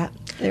 Yeah.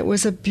 It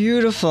was a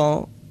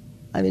beautiful,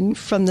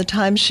 from the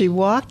time she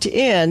walked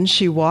in,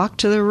 she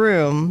walked to the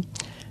room.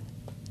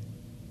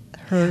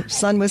 Her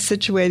son was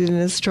situated in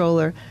a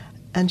stroller,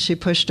 and she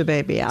pushed a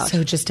baby out.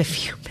 So just a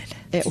few minutes.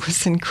 It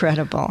was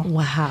incredible.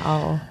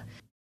 Wow.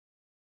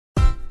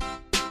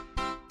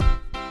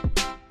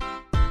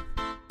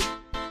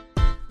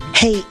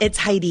 Hey, it's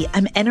Heidi.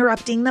 I'm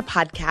interrupting the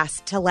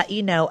podcast to let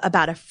you know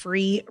about a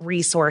free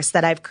resource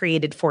that I've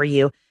created for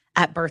you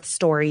at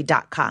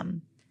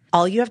birthstory.com.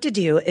 All you have to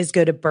do is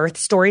go to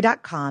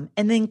birthstory.com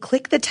and then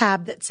click the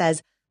tab that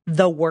says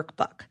The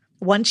Workbook.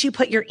 Once you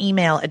put your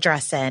email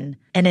address in,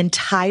 an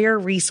entire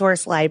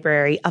resource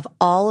library of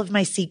all of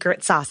my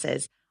secret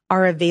sauces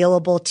are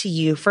available to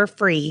you for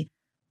free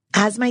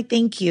as my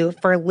thank you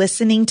for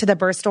listening to the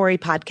Birth Story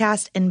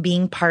podcast and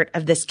being part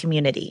of this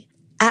community.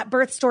 At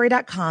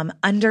birthstory.com,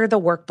 under the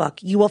workbook,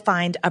 you will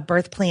find a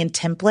birth plan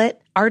template,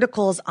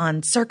 articles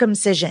on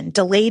circumcision,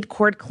 delayed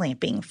cord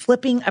clamping,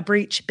 flipping a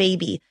breech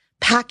baby,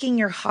 packing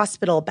your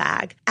hospital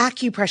bag,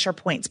 acupressure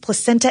points,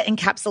 placenta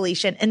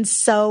encapsulation, and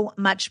so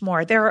much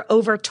more. There are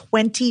over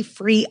 20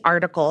 free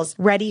articles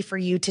ready for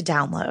you to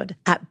download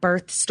at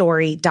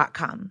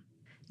birthstory.com.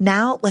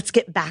 Now let's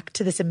get back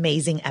to this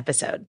amazing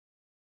episode.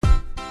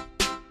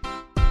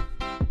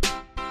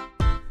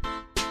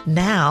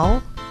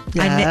 Now,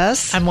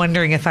 Yes. I'm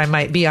wondering if I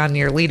might be on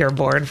your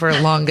leaderboard for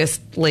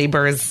longest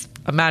labors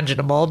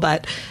imaginable,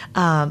 but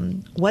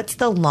what's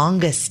the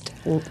longest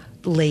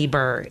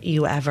labor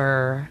you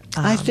ever...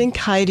 I think,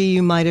 Heidi,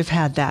 you might have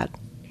had that.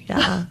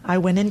 Yeah. I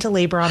went into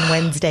labor on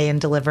Wednesday and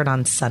delivered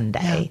on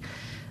Sunday. Yeah.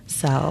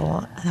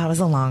 So that was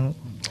a long...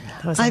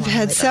 I've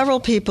had labor. Several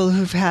people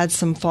who've had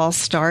some false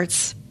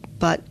starts,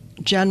 but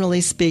generally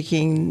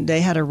speaking,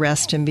 they had a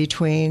rest in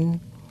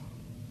between.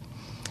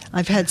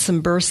 I've had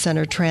some birth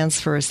center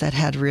transfers that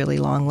had really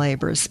long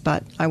labors,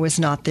 but I was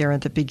not there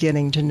at the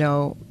beginning to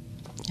know.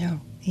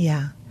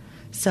 Yeah.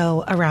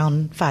 So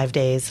around 5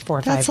 days, 4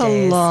 or 5 days. That's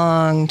a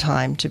long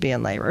time to be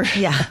in labor.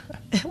 Yeah,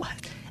 it was.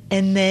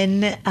 And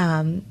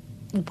then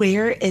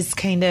where is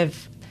kind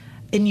of,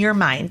 in your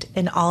mind,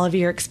 in all of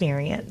your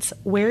experience,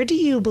 where do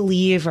you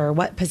believe, or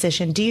what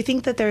position, do you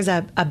think that there's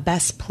a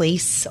best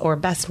place or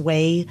best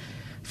way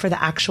for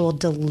the actual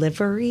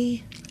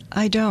delivery?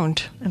 I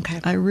don't.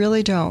 Okay. I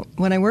really don't.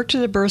 When I worked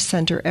at a birth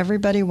center,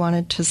 everybody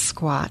wanted to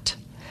squat.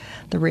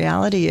 The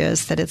reality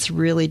is that it's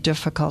really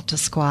difficult to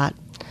squat.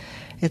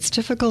 It's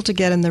difficult to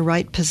get in the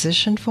right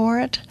position for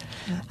it.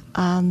 Yeah.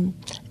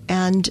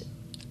 And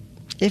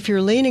if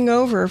you're leaning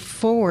over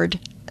forward,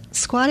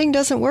 squatting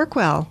doesn't work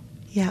well.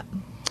 Yeah.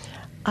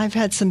 I've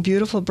had some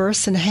beautiful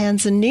births in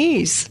hands and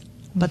knees,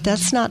 but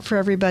that's not for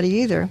everybody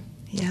either.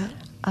 Yeah.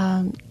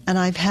 And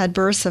I've had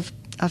births of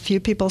a few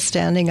people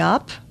standing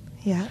up.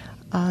 Yeah.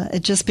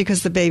 Just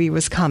because the baby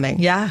was coming.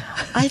 Yeah.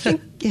 I think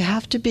you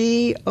have to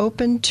be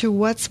open to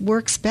what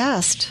works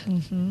best.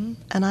 Mm-hmm.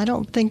 And I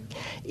don't think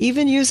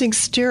even using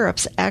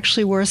stirrups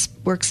actually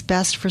works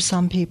best for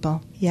some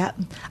people. Yeah.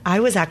 I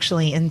was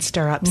actually in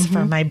stirrups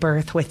for my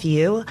birth with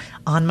you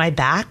on my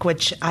back,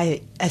 which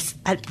I,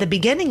 at the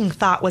beginning,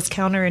 thought was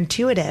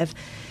counterintuitive.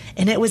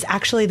 And it was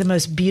actually the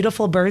most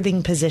beautiful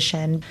birthing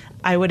position.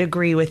 I would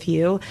agree with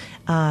you.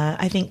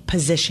 I think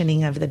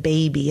positioning of the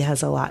baby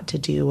has a lot to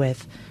do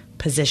with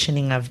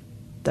positioning of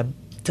the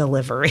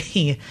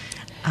delivery.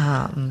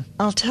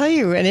 I'll tell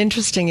you an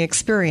interesting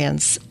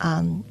experience.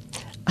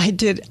 I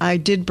did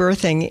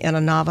birthing in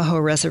a Navajo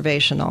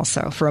reservation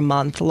also for a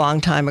month, a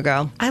long time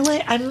ago. I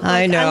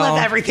love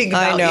everything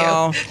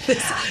about you.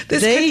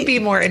 This couldn't be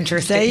more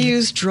interesting. They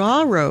use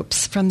draw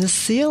ropes from the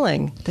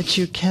ceiling that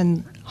you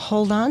can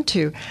hold on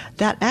to.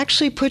 That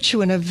actually puts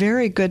you in a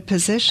very good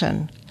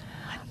position.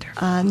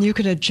 You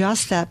can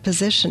adjust that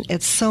position.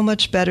 It's so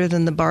much better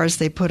than the bars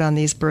they put on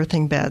these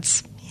birthing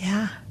beds.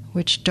 Yeah.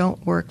 Which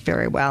don't work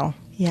very well.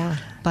 Yeah.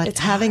 But it's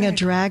having a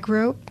drag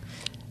rope,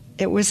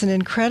 it was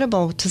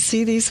incredible to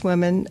see these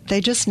women. They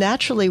just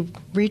naturally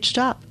reached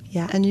up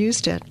and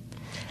used it.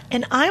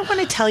 And I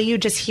want to tell you,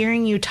 just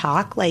hearing you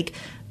talk,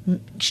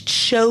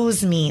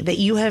 shows me that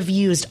you have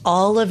used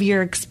all of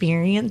your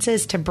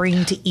experiences to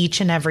bring to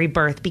each and every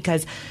birth,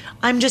 because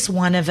I'm just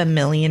one of a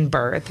million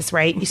births,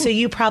 right? So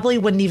you probably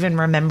wouldn't even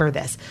remember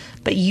this,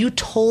 but you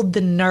told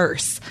the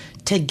nurse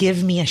to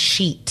give me a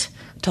sheet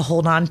to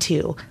hold on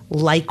to,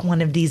 like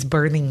one of these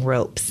birthing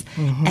ropes.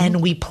 Mm-hmm.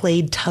 And we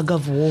played tug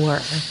of war.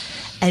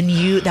 And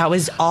that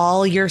was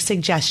all your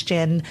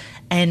suggestion.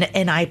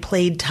 And I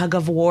played tug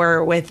of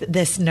war with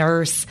this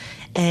nurse,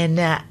 and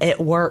it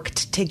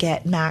worked to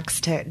get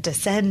Max to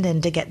descend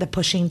and to get the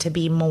pushing to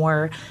be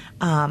more,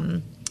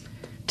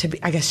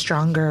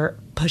 stronger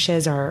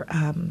pushes, or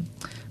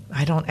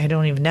I don't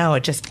even know.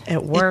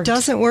 It worked. It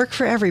doesn't work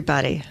for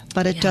everybody,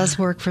 but it does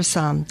work for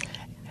some.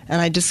 And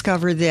I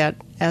discovered that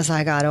as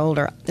I got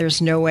older,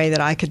 there's no way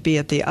that I could be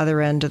at the other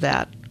end of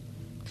that.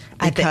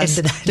 Because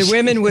the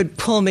women would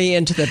pull me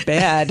into the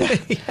bed.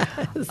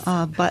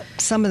 Yes. But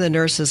some of the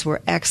nurses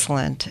were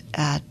excellent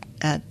at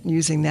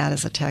using that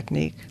as a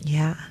technique.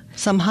 Yeah.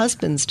 Some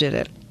husbands did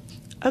it.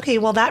 Okay,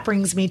 well, that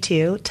brings me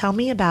to, tell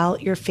me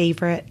about your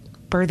favorite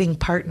birthing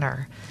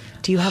partner.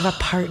 Do you have a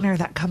partner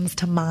that comes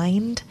to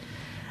mind?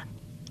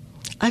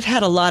 I've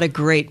had a lot of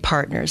great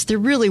partners. There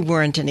really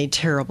weren't any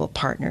terrible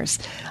partners,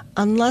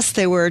 unless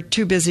they were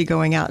too busy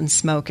going out and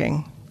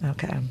smoking.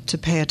 Okay. To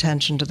pay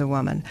attention to the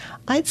woman.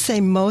 I'd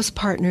say most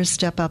partners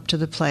step up to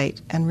the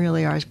plate and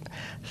really are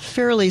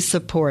fairly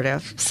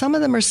supportive. Some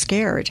of them are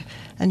scared,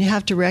 and you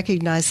have to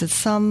recognize that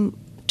some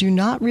do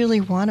not really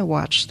want to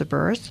watch the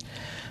birth,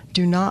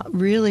 do not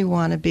really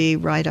want to be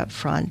right up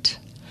front.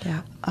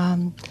 Yeah.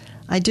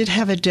 I did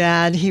have a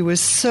dad. He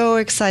was so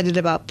excited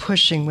about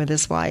pushing with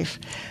his wife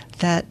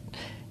that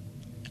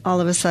all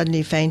of a sudden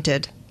he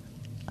fainted.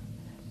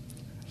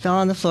 Fell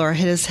on the floor,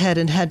 hit his head,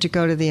 and had to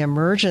go to the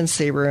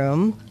emergency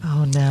room.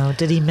 Oh, no.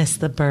 Did he miss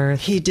the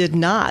birth? He did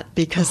not,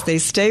 because they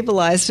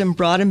stabilized him,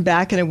 brought him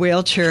back in a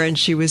wheelchair, and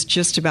she was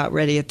just about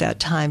ready at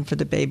that time for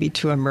the baby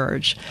to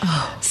emerge.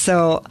 Oh.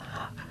 So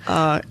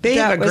They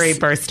have a great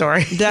birth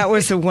story. That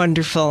was a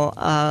wonderful,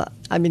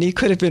 he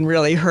could have been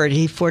really hurt.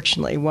 He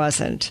fortunately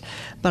wasn't.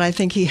 But I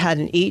think he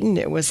hadn't eaten.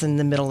 It was in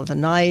the middle of the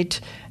night,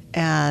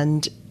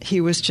 and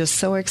he was just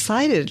so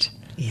excited.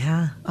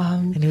 Yeah.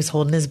 And he was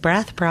holding his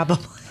breath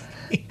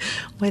probably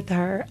with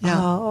her. Yeah.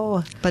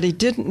 Oh. But he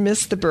didn't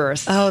miss the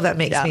birth. Oh, that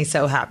makes me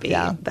so happy.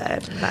 Yeah.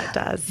 That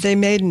does. They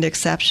made an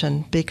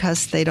exception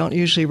because they don't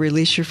usually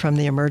release you from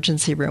the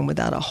emergency room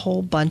without a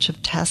whole bunch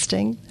of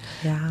testing.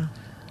 Yeah.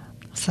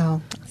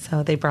 So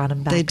they brought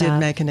him back. They did up.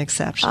 make an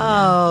exception.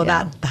 Oh,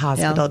 yeah. The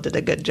hospital did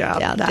a good job.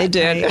 Yeah, they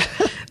did.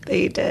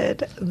 They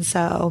did. And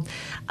so,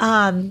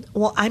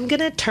 well, I'm going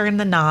to turn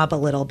the knob a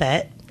little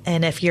bit.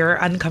 And if you're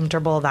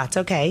uncomfortable, that's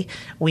okay.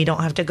 We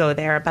don't have to go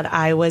there. But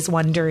I was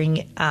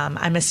wondering,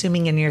 I'm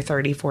assuming in your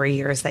 34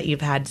 years that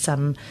you've had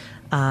some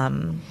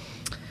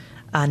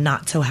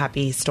not so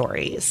happy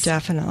stories.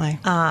 Definitely.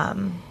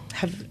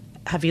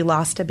 Have you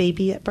lost a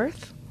baby at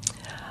birth?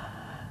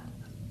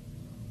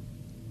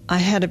 I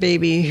had a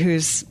baby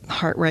whose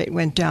heart rate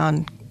went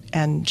down,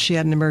 and she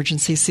had an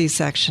emergency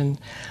C-section.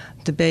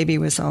 The baby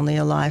was only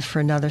alive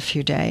for another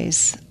few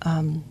days.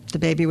 The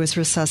baby was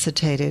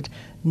resuscitated,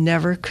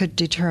 never could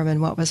determine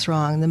what was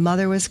wrong. The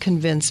mother was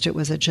convinced it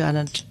was a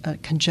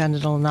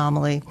congenital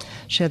anomaly.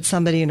 She had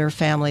somebody in her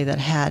family that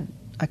had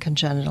a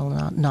congenital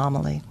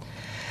anomaly.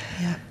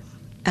 Yeah.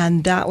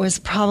 And that was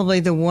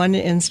probably the one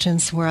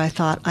instance where I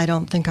thought, I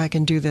don't think I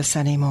can do this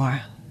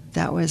anymore.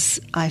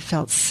 I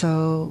felt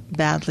so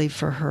badly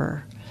for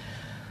her.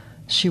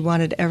 She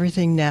wanted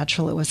everything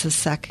natural. It was a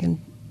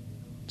second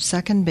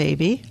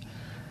baby.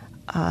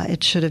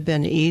 It should have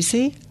been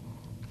easy.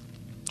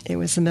 It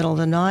was the middle of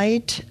the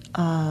night.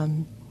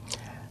 The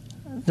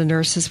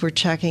nurses were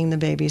checking the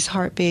baby's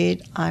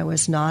heartbeat. I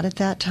was not at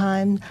that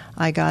time.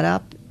 I got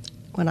up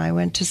when I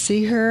went to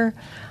see her.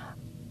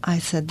 I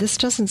said, this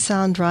doesn't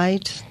sound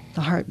right.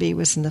 The heartbeat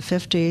was in the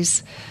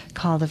 50s.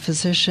 Called the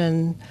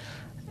physician.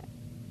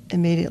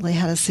 Immediately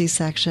had a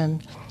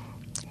C-section.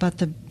 But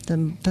the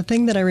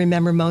thing that I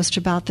remember most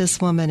about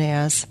this woman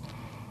is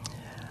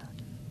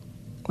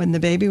when the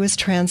baby was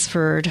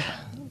transferred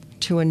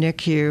to a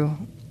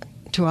NICU,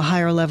 to a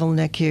higher level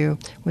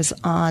NICU, was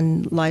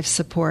on life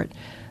support,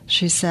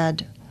 she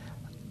said,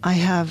 I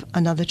have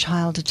another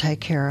child to take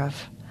care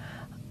of.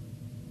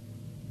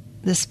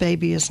 This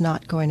baby is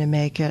not going to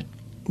make it,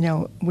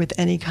 with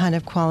any kind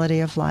of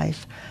quality of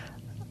life.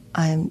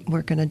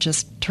 We're going to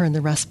just turn the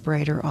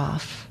respirator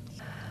off.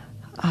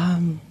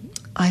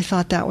 I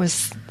thought that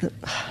was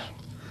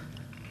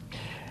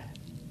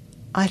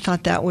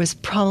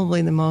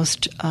probably the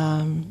most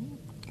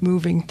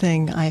moving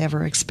thing I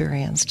ever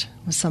experienced,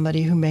 was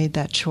somebody who made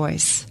that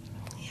choice.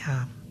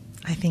 Yeah,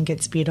 I think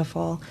it's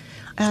beautiful.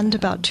 And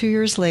about 2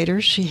 years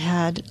later, she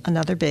had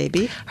another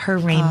baby, her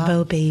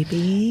rainbow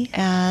baby,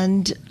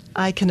 and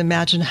I can't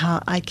imagine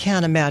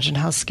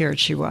how scared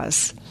she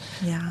was.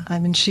 Yeah,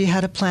 she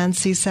had a planned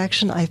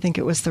C-section. I think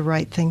it was the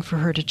right thing for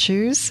her to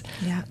choose.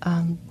 Yeah.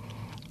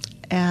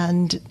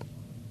 And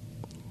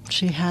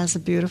she has a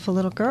beautiful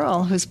little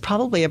girl who's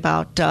probably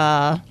about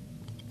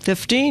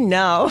 15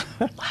 now.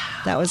 Wow.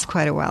 That was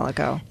quite a while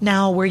ago.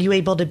 Now, were you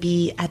able to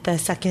be at the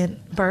second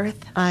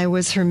birth? I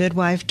was her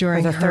midwife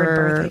during the third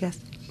birth, I guess.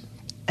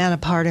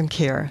 Antepartum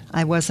care.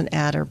 I wasn't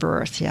at her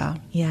birth, yeah.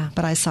 Yeah.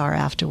 But I saw her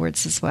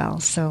afterwards as well.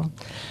 So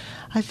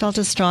I felt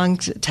a strong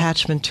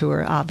attachment to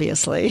her,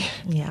 obviously.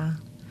 Yeah.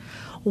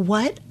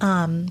 What,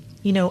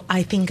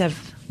 I think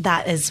of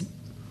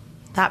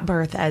that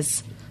birth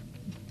as,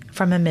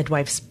 from a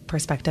midwife's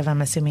perspective,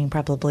 I'm assuming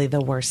probably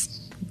the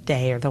worst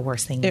day or the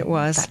worst thing it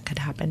was that could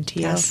happen to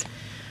you. Yes.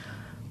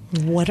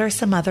 What are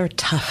some other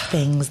tough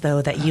things,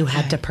 though, that you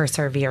had to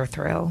persevere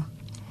through?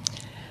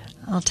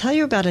 I'll tell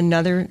you about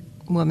another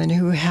woman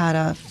who had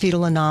a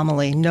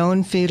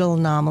known fetal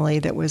anomaly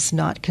that was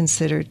not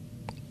considered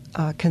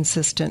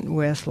consistent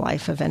with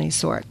life of any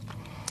sort.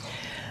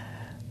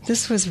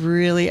 This was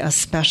really a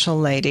special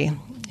lady.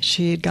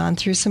 She had gone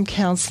through some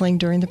counseling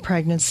during the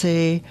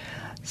pregnancy,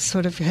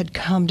 sort of had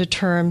come to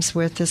terms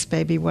with this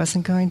baby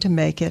wasn't going to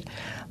make it,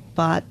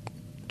 but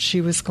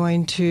she was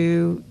going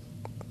to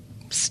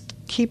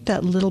keep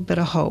that little bit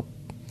of hope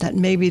that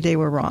maybe they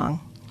were wrong.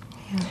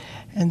 Yeah.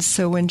 And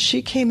so when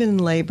she came in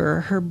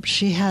labor,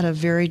 she had a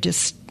very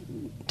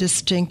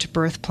distinct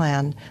birth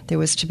plan. There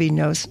was to be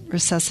no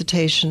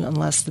resuscitation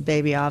unless the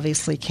baby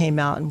obviously came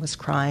out and was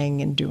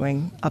crying and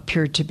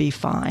appeared to be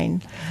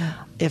fine.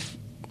 Yeah.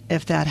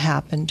 If that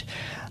happened.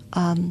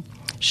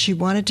 She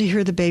wanted to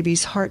hear the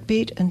baby's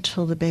heartbeat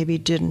until the baby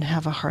didn't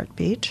have a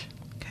heartbeat.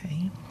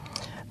 Okay.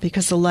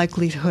 Because the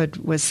likelihood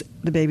was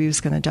the baby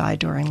was going to die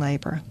during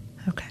labor.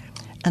 Okay.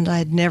 And I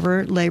had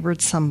never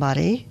labored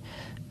somebody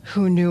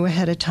who knew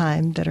ahead of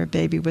time that her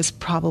baby was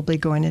probably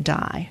going to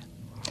die.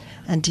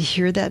 And to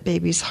hear that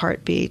baby's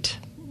heartbeat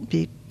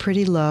be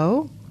pretty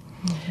low,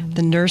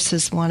 the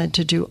nurses wanted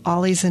to do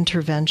all these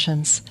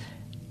interventions.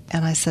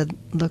 And I said,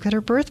 look at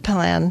her birth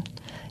plan.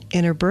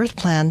 In her birth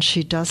plan,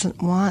 she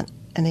doesn't want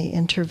any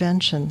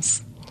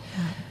interventions.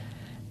 Yeah.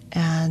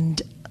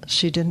 And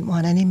she didn't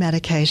want any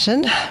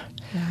medication.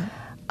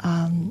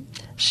 Yeah.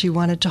 She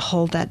wanted to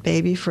hold that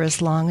baby for as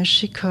long as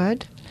she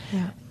could.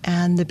 Yeah.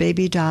 And the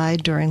baby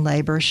died during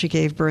labor. She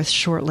gave birth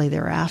shortly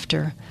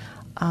thereafter.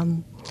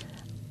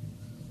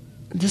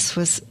 This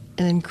was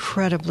an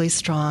incredibly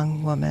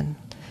strong woman.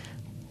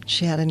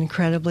 She had an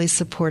incredibly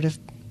supportive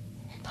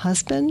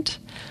husband,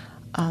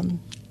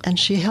 and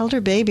she held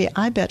her baby,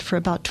 I bet, for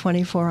about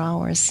 24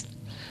 hours.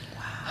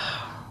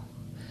 Wow.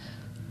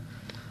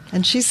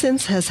 And she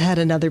since has had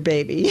another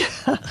baby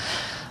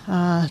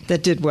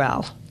that did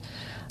well.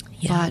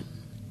 Yeah. But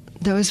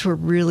those were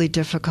really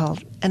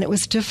difficult, and it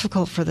was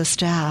difficult for the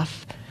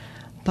staff,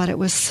 but it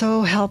was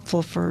so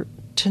helpful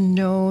to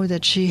know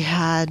that she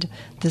had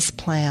this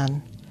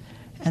plan,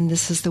 and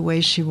this is the way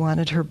she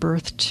wanted her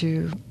birth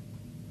to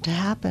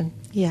happen.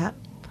 Yeah.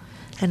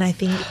 And I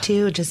think,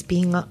 too, just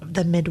being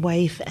the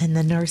midwife and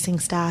the nursing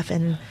staff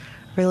and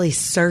really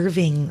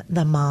serving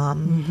the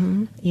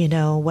mom, you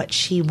know, what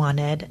she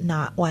wanted,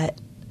 not what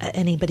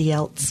anybody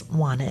else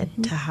wanted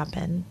to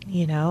happen,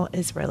 you know,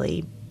 is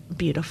really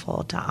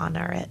beautiful to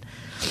honor it.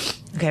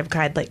 Okay, I've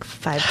cried like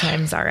 5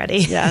 times already.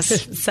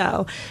 Yes.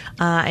 So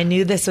I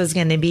knew this was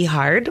going to be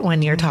hard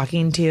when you're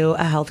talking to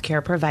a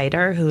healthcare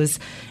provider who's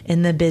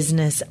in the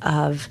business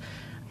of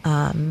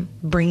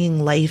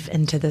bringing life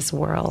into this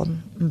world.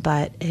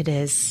 But it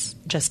is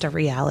just a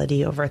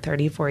reality over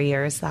 34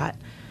 years that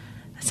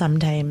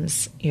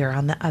sometimes you're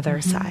on the other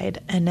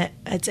side. And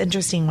it's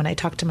interesting when I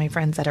talk to my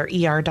friends that are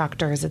ER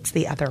doctors, it's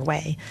the other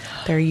way.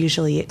 They're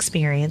usually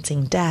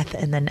experiencing death.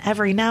 And then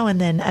every now and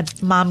then a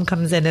mom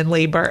comes in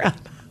labor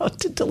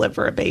about to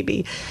deliver a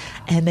baby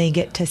and they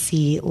get to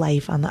see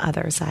life on the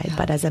other side. Yeah.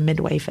 But as a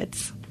midwife,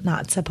 it's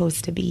not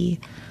supposed to be,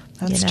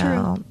 That's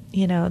true.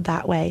 You know,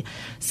 that way.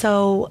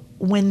 So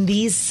when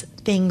these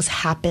things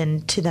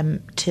happen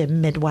to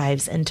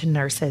midwives and to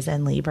nurses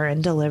and labor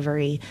and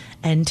delivery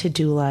and to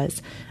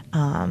doulas,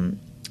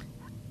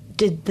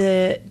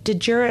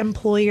 did your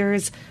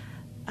employers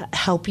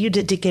help you?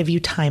 Did give you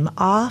time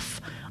off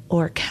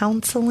or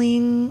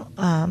counseling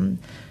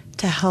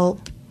to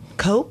help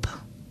cope?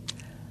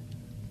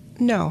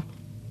 No,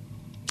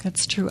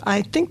 that's true.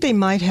 I think they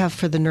might have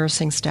for the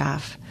nursing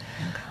staff.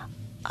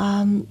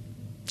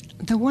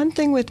 The one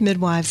thing with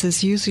midwives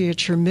is usually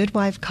it's your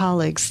midwife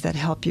colleagues that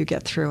help you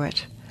get through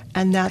it.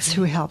 And that's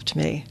who helped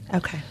me.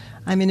 Okay.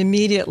 I mean,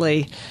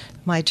 immediately,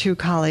 my 2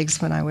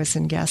 colleagues when I was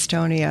in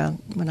Gastonia,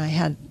 when I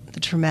had the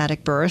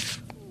traumatic birth,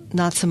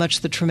 not so much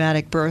the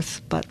traumatic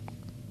birth, but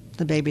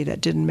the baby that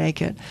didn't make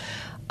it,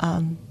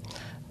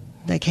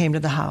 they came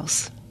to the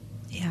house.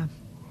 Yeah.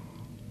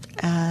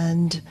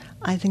 And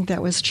I think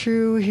that was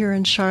true here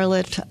in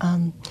Charlotte,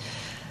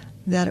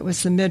 that it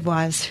was the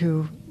midwives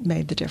who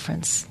made the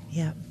difference.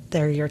 Yeah.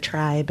 They're your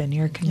tribe and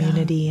your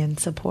community and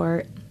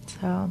support.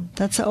 So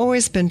that's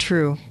always been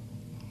true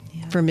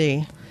for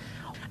me.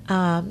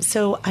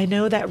 So I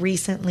know that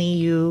recently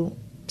you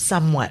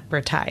somewhat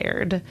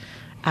retired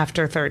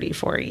after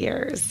 34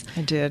 years.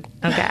 I did.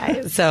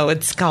 Okay. So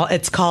it's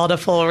called a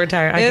full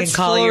retirement. I can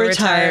call you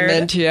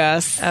retirement, retired.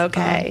 Yes.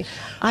 Okay.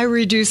 I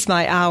reduced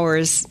my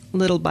hours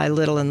little by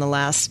little in the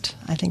last,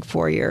 I think,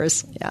 4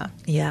 years. Yeah.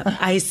 Yeah.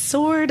 I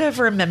sort of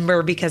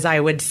remember because I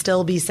would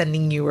still be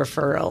sending you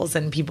referrals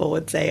and people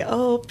would say,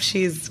 oh,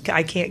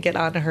 I can't get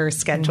on her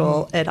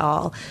schedule at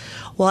all.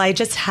 Well, I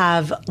just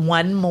have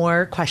one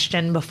more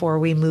question before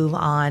we move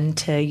on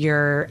to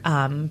your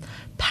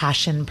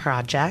passion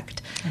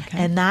project. Okay.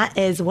 And that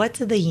is, what's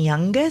the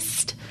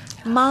youngest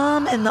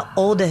mom and the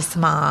oldest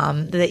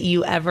mom that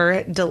you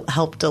ever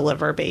helped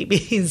deliver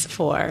babies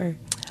for?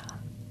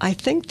 I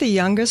think the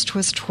youngest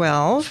was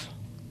 12,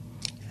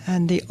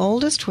 and the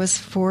oldest was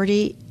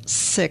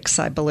 46,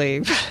 I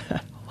believe.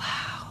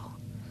 Wow.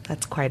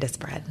 That's quite a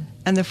spread.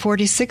 And the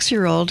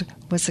 46-year-old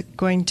was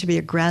going to be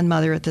a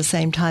grandmother at the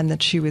same time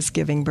that she was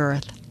giving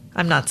birth.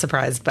 I'm not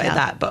surprised by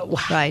that, but wow.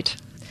 Right.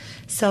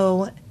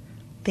 So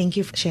thank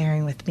you for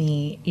sharing with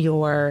me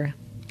your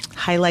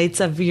highlights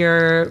of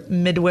your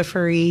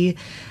midwifery.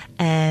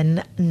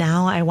 And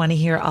now I want to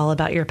hear all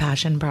about your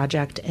passion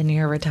project and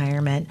your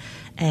retirement.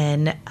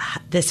 And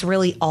this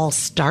really all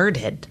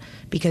started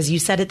because you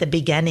said at the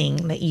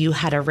beginning that you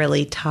had a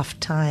really tough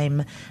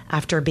time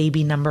after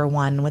baby number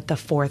 1 with the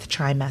 4th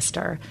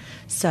trimester.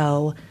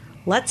 So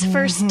let's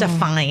first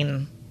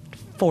define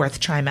 4th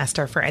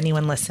trimester for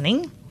anyone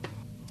listening.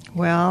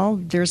 Well,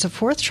 there's a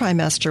 4th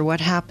trimester. What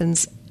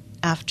happens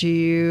after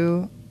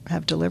you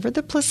have delivered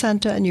the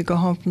placenta and you go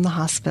home from the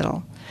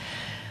hospital?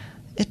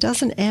 It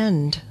doesn't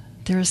end.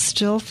 There are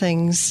still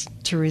things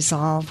to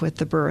resolve with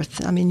the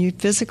birth. I mean, you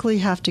physically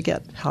have to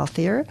get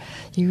healthier.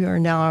 You are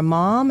now a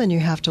mom, and you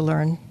have to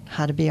learn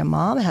how to be a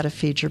mom, how to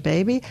feed your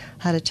baby,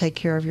 how to take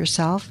care of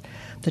yourself,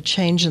 the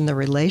change in the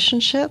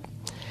relationship.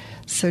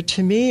 So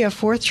to me, a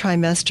 4th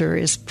trimester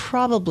is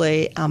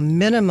probably a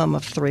minimum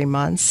of 3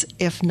 months,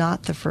 if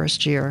not the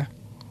first year.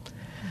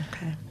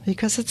 Okay.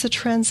 Because it's a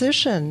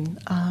transition.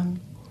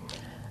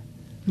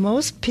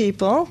 Most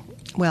people...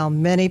 Well,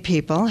 many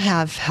people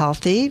have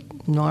healthy,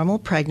 normal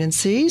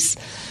pregnancies.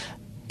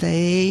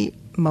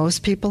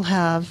 Most people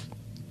have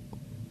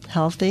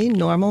healthy,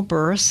 normal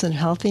births and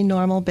healthy,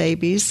 normal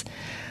babies.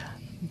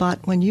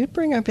 But when you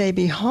bring a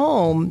baby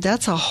home,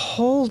 that's a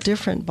whole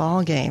different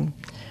ballgame.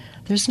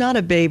 There's not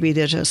a baby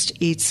that just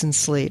eats and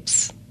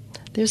sleeps.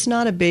 There's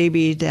not a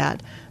baby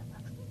that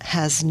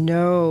has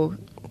no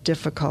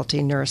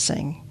difficulty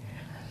nursing.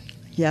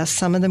 Yes,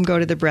 some of them go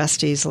to the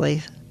breast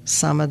easily.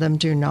 Some of them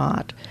do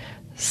not.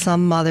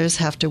 Some mothers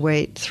have to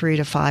wait 3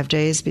 to 5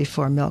 days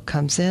before milk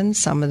comes in.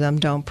 Some of them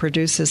don't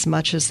produce as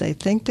much as they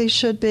think they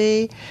should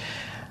be.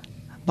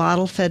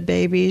 Bottle-fed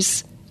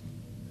babies,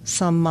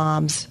 some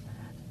moms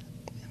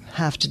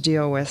have to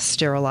deal with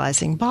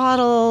sterilizing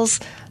bottles,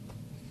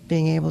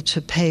 being able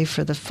to pay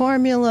for the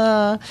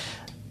formula,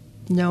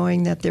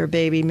 knowing that their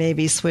baby may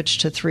be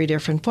switched to 3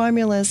 different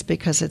formulas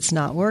because it's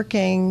not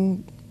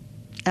working,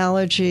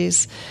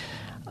 allergies.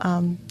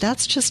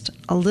 That's just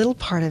a little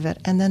part of it.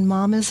 And then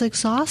mom is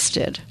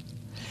exhausted.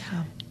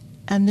 Yeah.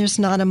 And there's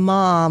not a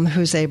mom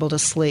who's able to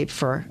sleep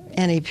for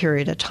any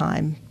period of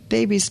time.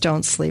 Babies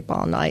don't sleep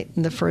all night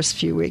in the first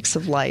few weeks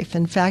of life.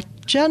 In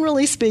fact,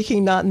 generally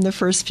speaking, not in the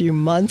first few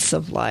months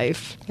of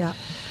life. Yeah.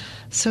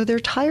 So they're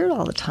tired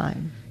all the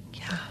time.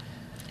 Yeah.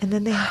 And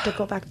then they have to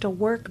go back to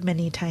work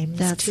many times,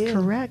 That's too.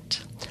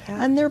 correct.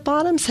 Yeah. And their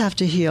bottoms have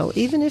to heal,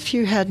 even if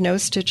you had no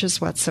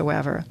stitches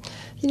whatsoever.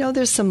 You know,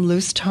 there's some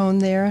loose tone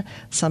there.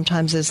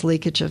 Sometimes there's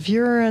leakage of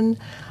urine.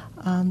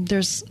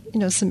 There's,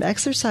 some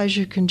exercises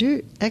you can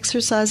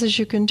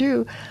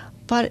do,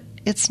 but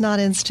it's not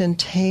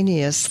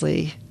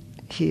instantaneously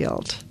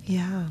healed.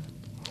 Yeah.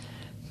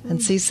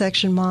 And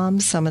C-section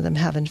moms, some of them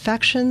have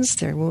infections.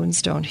 Their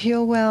wounds don't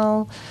heal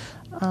well.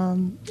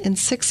 In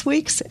 6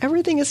 weeks,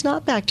 everything is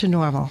not back to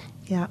normal.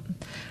 Yeah.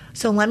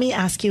 So let me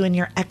ask you, in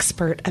your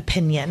expert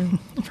opinion,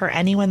 for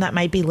anyone that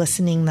might be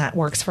listening that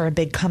works for a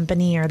big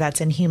company or that's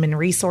in human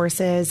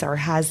resources or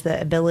has the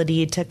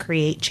ability to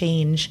create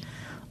change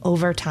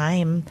over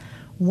time,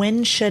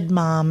 when should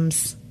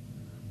moms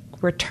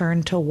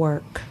return to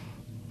work?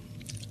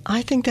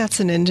 I think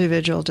that's an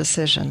individual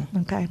decision.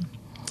 Okay.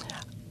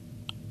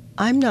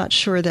 I'm not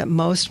sure that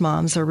most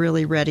moms are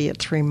really ready at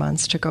 3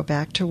 months to go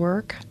back to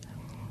work.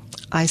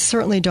 I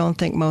certainly don't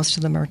think most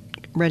of them are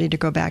ready to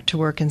go back to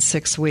work in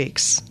 6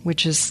 weeks,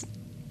 which is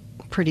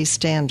pretty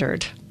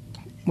standard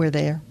where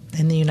they're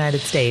in the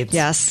United States.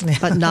 Yes,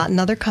 but not in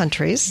other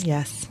countries.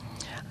 Yes.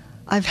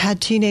 I've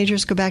had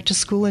teenagers go back to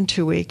school in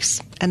 2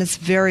 weeks, and it's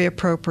very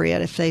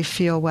appropriate if they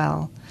feel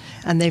well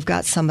and they've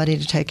got somebody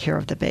to take care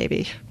of the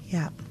baby.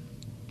 Yeah.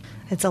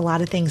 It's a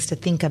lot of things to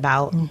think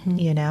about,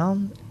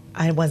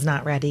 I was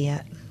not ready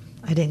yet.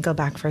 I didn't go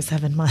back for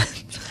 7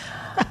 months.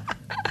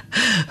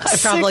 I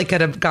probably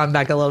could have gone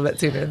back a little bit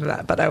sooner than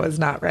that, but I was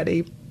not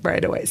ready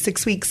right away.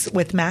 6 weeks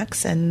with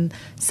Max and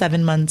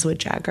 7 months with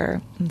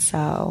Jagger. And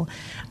so,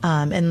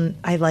 and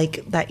I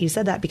like that you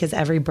said that because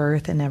every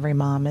birth and every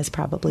mom is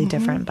probably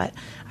different, but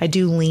I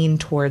do lean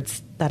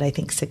towards that. I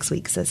think 6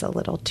 weeks is a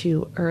little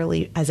too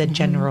early as a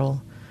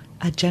general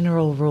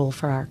rule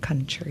for our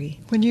country.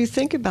 When you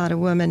think about a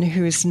woman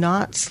who's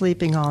not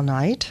sleeping all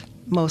night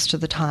most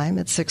of the time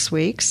at 6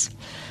 weeks,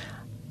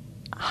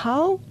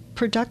 how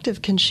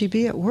productive can she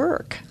be at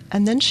work?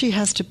 And then she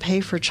has to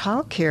pay for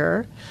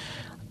childcare.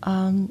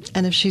 And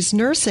if she's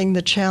nursing,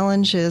 the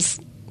challenge is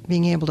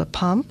being able to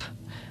pump,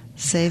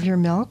 save your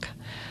milk.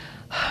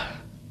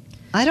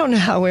 I don't know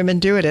how women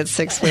do it at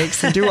 6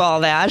 weeks and do all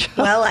that.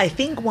 Well, I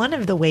think one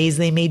of the ways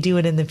they may do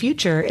it in the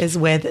future is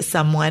with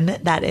someone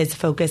that is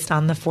focused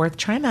on the 4th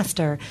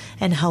trimester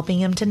and helping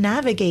him to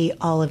navigate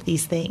all of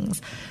these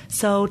things.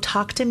 So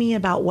talk to me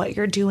about what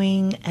you're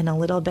doing and a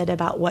little bit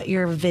about what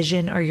your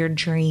vision or your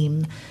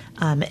dream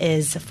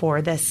is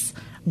for this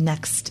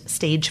next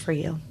stage for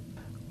you.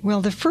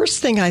 Well, the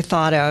first thing I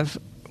thought of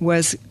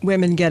was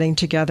women getting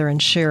together and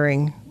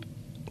sharing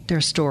their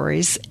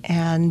stories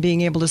and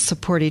being able to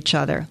support each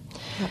other.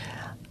 Yep.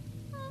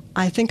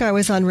 I think I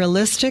was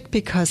unrealistic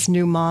because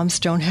new moms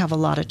don't have a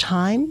lot of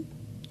time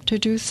to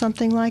do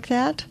something like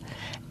that.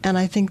 And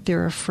I think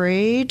they're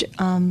afraid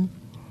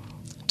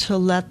to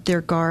let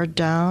their guard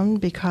down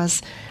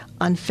because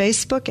on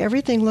Facebook,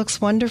 everything looks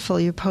wonderful.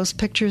 You post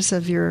pictures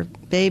of your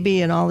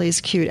baby in all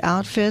these cute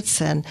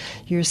outfits, and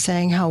you're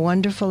saying how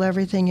wonderful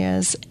everything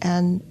is.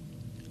 And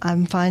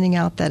I'm finding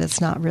out that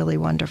it's not really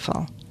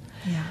wonderful.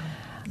 Yeah.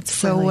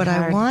 So really what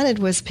hard. I wanted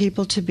was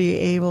people to be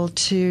able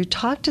to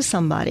talk to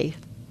somebody.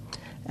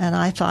 And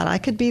I thought I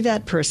could be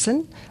that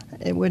person.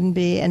 It wouldn't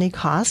be any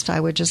cost.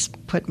 I would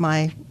just put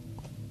my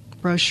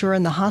brochure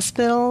in the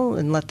hospital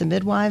and let the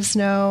midwives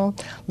know,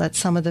 let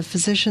some of the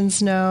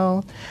physicians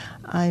know.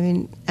 I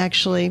mean,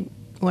 actually,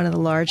 one of the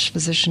large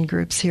physician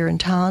groups here in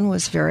town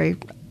was very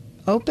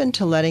open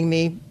to letting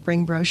me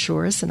bring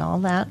brochures and all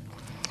that.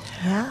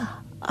 Yeah.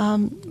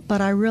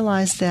 But I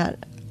realized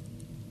that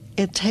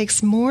it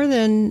takes more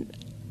than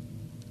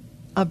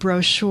a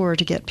brochure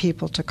to get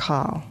people to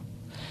call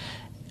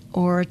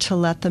or to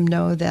let them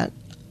know that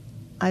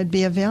I'd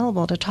be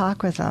available to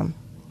talk with them.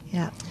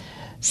 Yeah.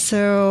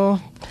 So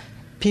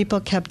people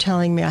kept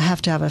telling me I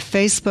have to have a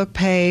Facebook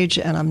page,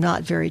 and I'm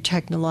not very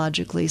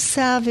technologically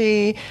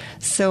savvy.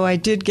 So I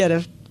did get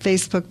a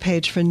Facebook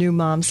page for New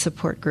Moms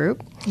Support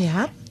Group.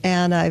 Yeah.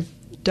 And I've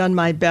done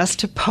my best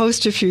to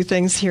post a few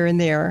things here and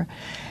there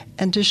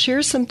and to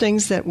share some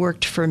things that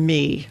worked for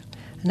me.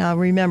 Now,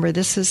 remember,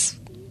 this is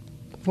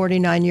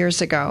 49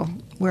 years ago,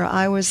 where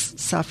I was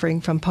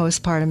suffering from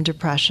postpartum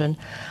depression.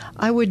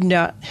 I would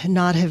not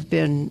have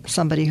been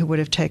somebody who would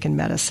have taken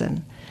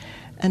medicine.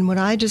 And what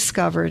I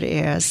discovered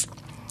is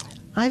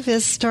I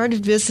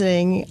started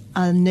visiting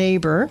a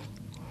neighbor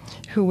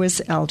who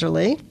was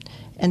elderly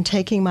and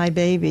taking my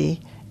baby,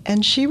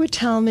 and she would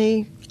tell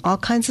me all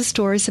kinds of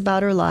stories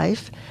about her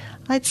life.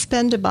 I'd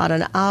spend about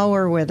an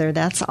hour with her,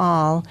 that's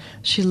all.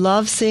 She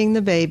loved seeing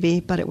the baby,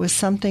 but it was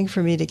something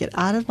for me to get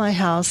out of my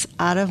house,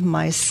 out of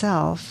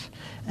myself,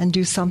 and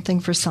do something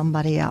for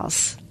somebody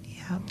else.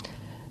 Yeah.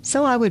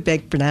 So I would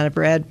bake banana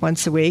bread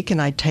once a week,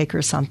 and I'd take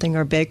her something,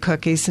 or bake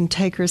cookies and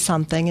take her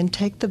something, and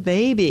take the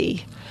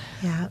baby.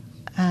 Yeah.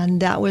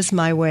 And that was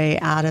my way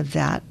out of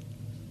that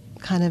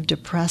kind of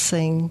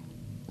depressing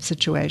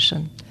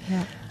situation.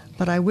 Yeah.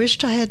 But I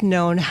wished I had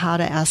known how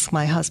to ask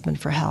my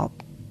husband for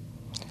help.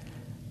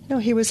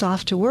 He was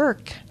off to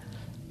work,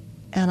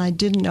 and I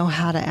didn't know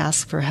how to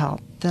ask for help.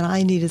 Then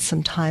I needed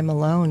some time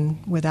alone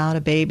without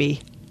a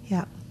baby.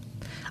 Yeah.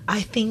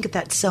 I think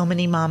that so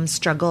many moms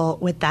struggle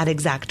with that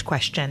exact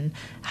question.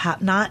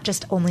 Not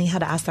just only how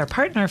to ask their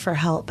partner for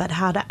help, but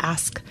how to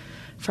ask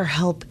for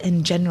help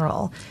in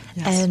general.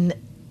 Yes. And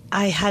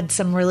I had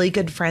some really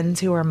good friends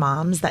who were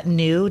moms that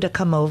knew to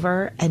come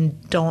over and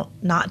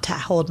not to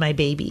hold my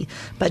baby,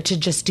 but to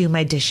just do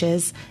my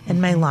dishes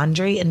and my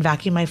laundry and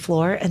vacuum my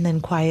floor and then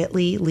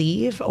quietly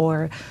leave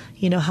or,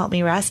 help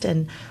me rest.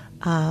 And,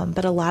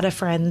 but a lot of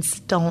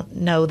friends don't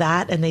know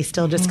that, and they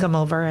still just come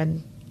over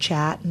and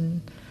chat.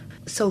 And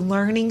so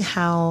learning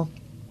how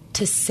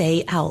to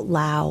say out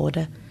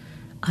loud,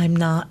 I'm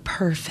not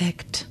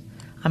perfect.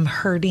 I'm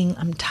hurting.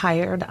 I'm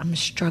tired. I'm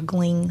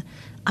struggling.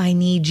 I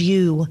need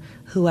you,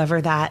 whoever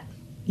that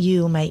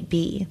you might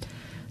be.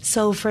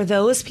 So for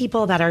those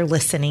people that are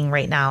listening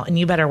right now, and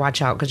you better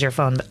watch out because your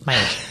phone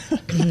might.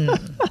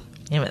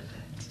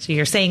 So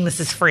you're saying this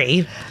is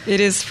free.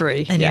 It is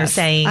free. And yes. You're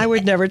saying. I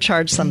would never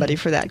charge somebody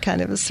for that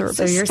kind of a service.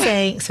 So you're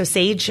saying, so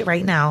Sage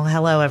right now,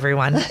 hello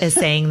everyone, is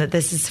saying that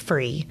this is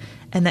free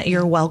and that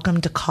you're welcome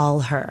to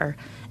call her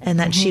and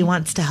that she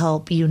wants to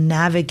help you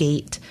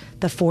navigate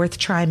the fourth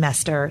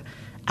trimester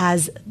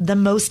as the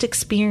most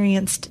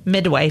experienced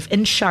midwife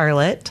in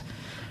Charlotte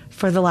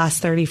for the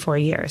last 34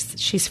 years.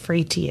 She's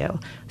free to you.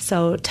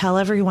 So tell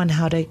everyone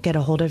how to get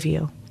a hold of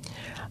you.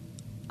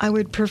 I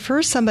would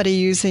prefer somebody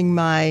using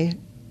my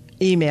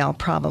email,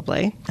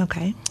 probably.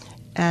 Okay.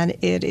 And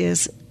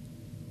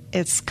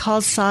it's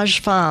called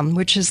Sage Femme,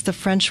 which is the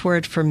French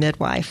word for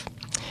midwife.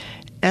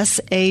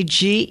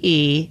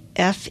 SAGEFEMME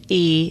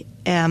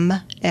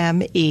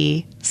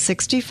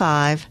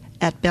 65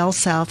 at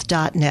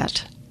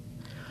bellsouth.net.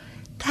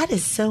 That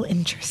is so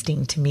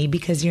interesting to me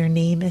because your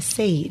name is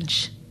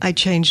Sage. I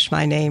changed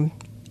my name.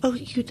 Oh,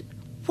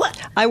 what?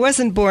 I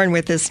wasn't born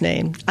with this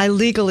name. I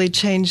legally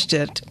changed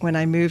it when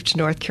I moved to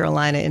North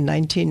Carolina in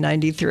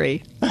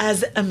 1993.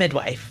 As a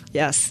midwife?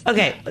 Yes.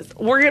 Okay,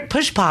 we're going to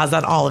push pause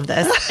on all of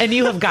this, and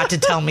you have got to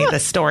tell me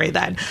this story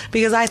then,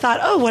 because I thought,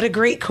 oh, what a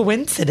great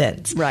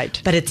coincidence.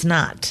 Right. But it's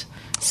not.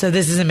 So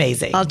this is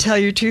amazing. I'll tell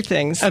you two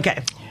things.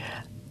 Okay.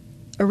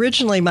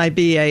 Originally, my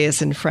BA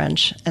is in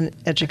French and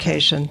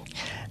education.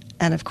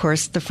 And, of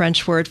course, the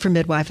French word for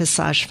midwife is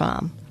sage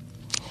femme.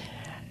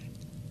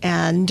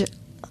 And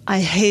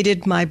I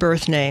hated my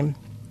birth name.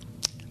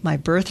 My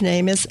birth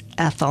name is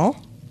Ethel.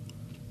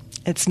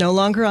 It's no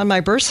longer on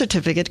my birth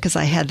certificate because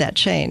I had that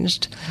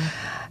changed.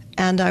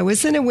 And I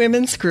was in a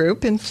women's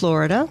group in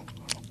Florida,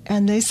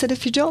 and they said,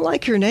 if you don't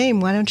like your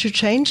name, why don't you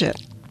change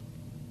it?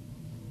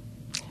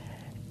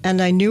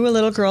 And I knew a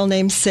little girl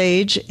named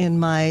Sage in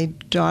my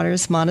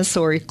daughter's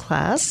Montessori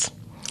class.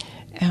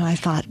 And I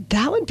thought,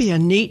 that would be a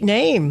neat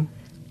name.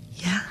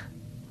 Yeah.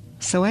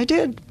 So I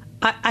did.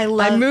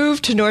 I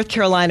moved to North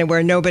Carolina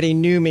where nobody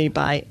knew me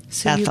by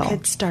Ethel. You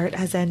could start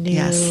as a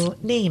new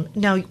name.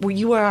 Now,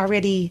 you were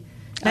already,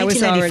 I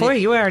was 1994,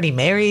 you were already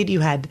married.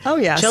 You had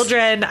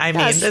children. I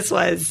mean, Yes. this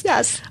was.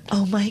 Yes.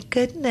 Oh, my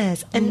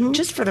goodness. And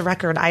just for the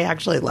record, I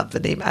actually love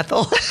the name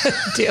Ethel,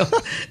 too.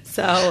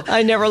 So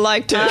I never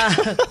liked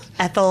it.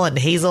 Ethel and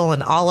Hazel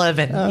and Olive.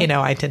 And,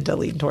 I tend to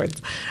lean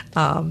towards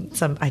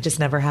I just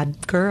never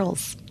had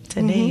girls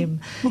to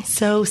name.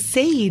 So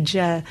Sage,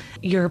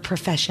 your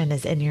profession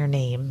is in your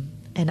name,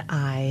 and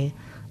I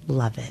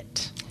love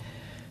it.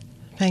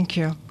 Thank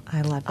you.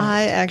 I love it.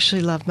 I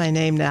actually love my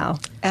name now.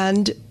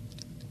 And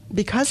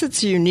because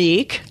it's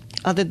unique,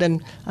 other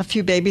than a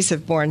few babies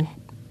have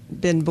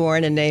been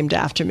born and named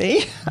after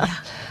me,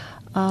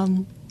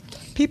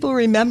 people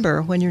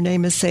remember when your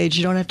name is Sage,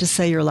 you don't have to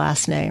say your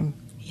last name.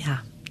 Yeah,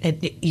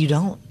 you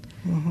don't.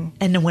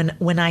 And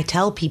when I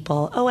tell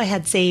people, oh, I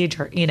had Sage,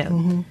 or,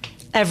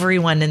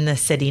 everyone in the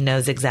city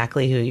knows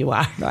exactly who you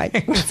are. Right.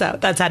 So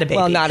that's had a baby.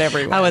 Well, not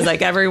everyone. I was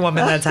like, every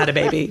woman that's had a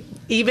baby,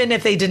 Even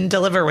if they didn't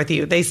deliver with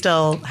you, they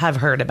still have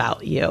heard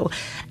about you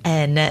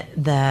and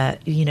the,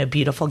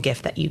 beautiful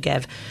gift that you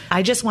give.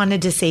 I just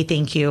wanted to say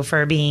thank you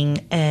for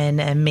being an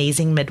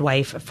amazing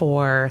midwife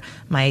for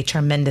my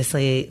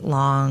tremendously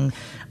long.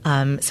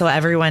 So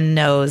everyone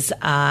knows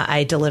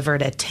I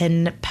delivered a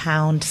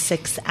 10-pound,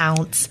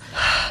 6-ounce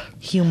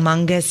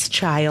humongous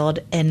child.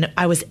 And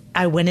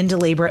I went into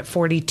labor at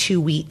 42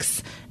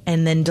 weeks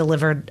and then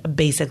delivered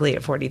basically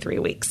at 43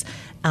 weeks.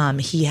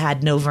 He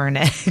had no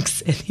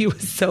vernix and he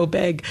was so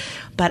big.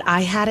 But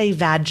I had a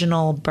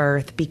vaginal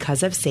birth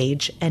because of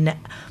Sage. And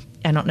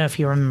I don't know if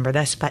you remember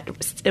this, but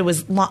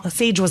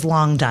Sage was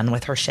long done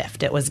with her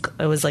shift. It was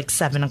like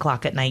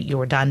 7:00 at night. You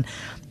were done,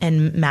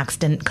 and Max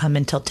didn't come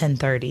until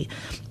 10:30,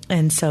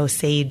 and so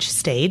Sage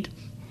stayed.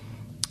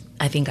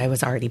 I think I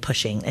was already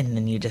pushing, and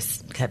then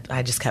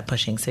I just kept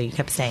pushing, so you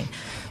kept staying.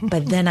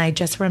 But then I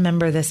just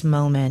remember this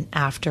moment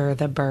after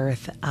the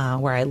birth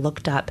where I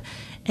looked up,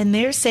 and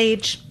there's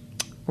Sage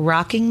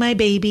rocking my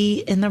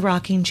baby in the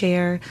rocking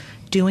chair,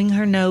 doing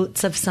her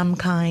notes of some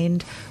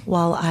kind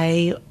while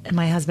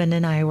my husband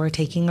and I were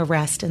taking a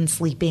rest and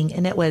sleeping.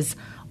 And it was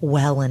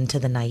well into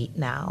the night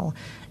now.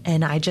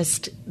 And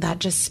that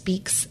just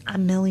speaks a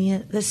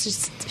million. This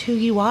is who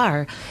you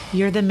are.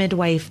 You're the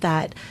midwife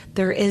that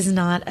there is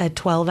not a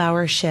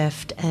 12-hour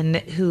shift and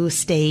who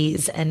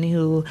stays and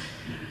who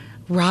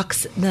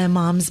rocks the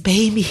mom's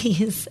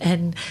babies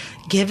and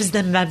gives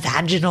them a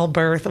vaginal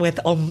birth with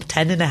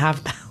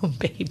 10.5-pound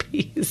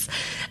babies.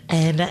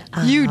 And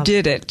you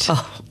did it.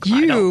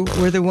 You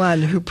were the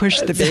one who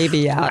pushed the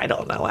baby out. I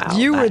don't know how.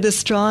 You were the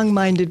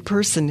strong-minded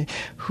person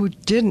who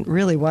didn't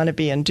really want to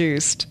be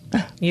induced.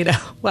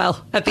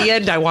 Well, at the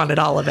end, I wanted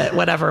all of it,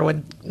 whatever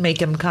would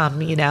make him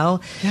come,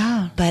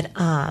 Yeah. But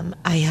I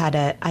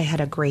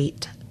had a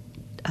great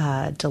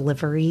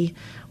delivery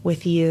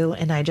with you,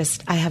 and I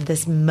have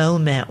this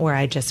moment where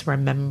I just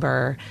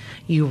remember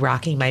you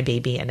rocking my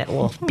baby, and it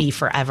will be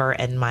forever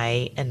in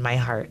my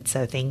heart.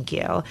 So thank you.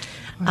 You're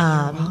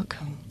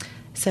welcome.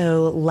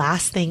 So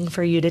last thing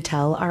for you to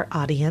tell our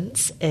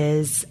audience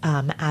is,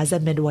 as a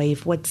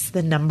midwife, what's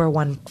the number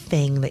one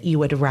thing that you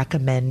would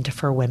recommend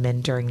for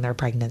women during their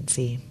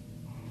pregnancy?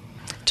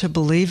 To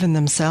believe in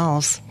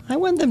themselves. I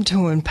want them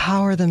to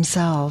empower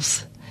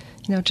themselves,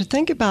 to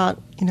think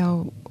about,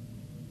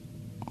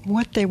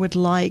 what they would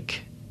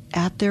like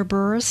at their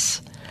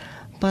births,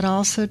 but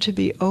also to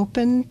be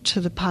open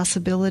to the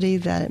possibility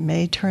that it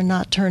may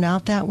not turn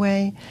out that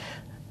way,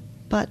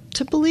 but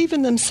to believe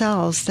in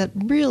themselves that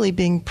really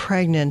being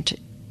pregnant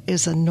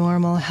is a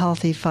normal,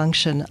 healthy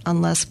function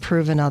unless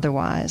proven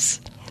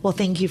otherwise. Well,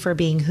 thank you for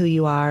being who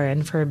you are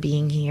and for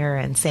being here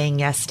and saying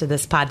yes to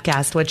this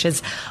podcast, which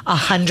is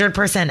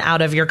 100%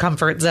 out of your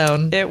comfort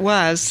zone. It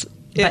was.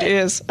 It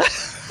is.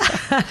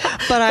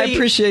 But I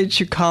appreciate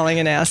you calling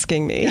and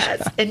asking me.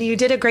 Yes, and you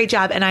did a great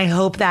job. And I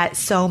hope that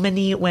so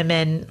many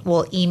women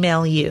will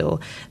email you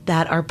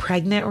that are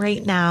pregnant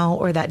right now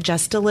or that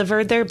just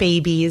delivered their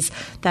babies,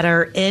 that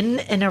are in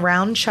and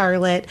around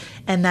Charlotte,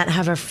 and that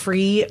have a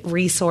free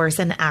resource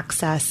and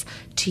access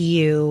to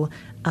you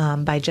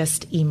by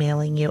just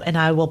emailing you. And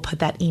I will put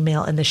that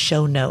email in the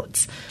show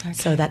notes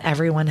so that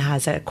everyone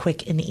has a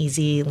quick and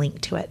easy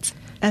link to it.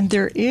 And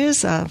there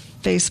is a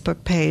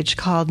Facebook page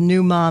called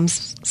New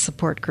Moms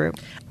Support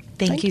Group.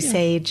 Thank you,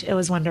 Sage. It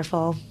was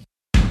wonderful.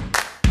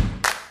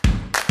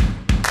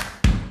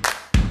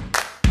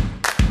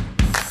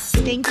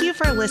 Thank you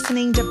for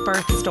listening to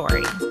Birth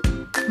Story.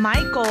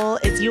 My goal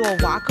is you will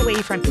walk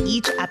away from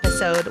each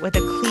episode with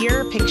a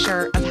clear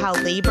picture of how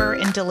labor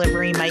and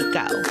delivery might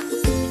go,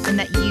 and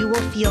that you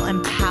will feel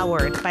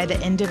empowered by the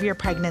end of your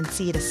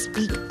pregnancy to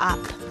speak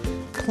up,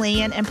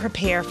 plan, and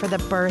prepare for the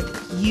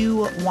birth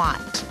you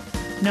want,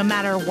 no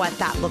matter what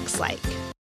that looks like.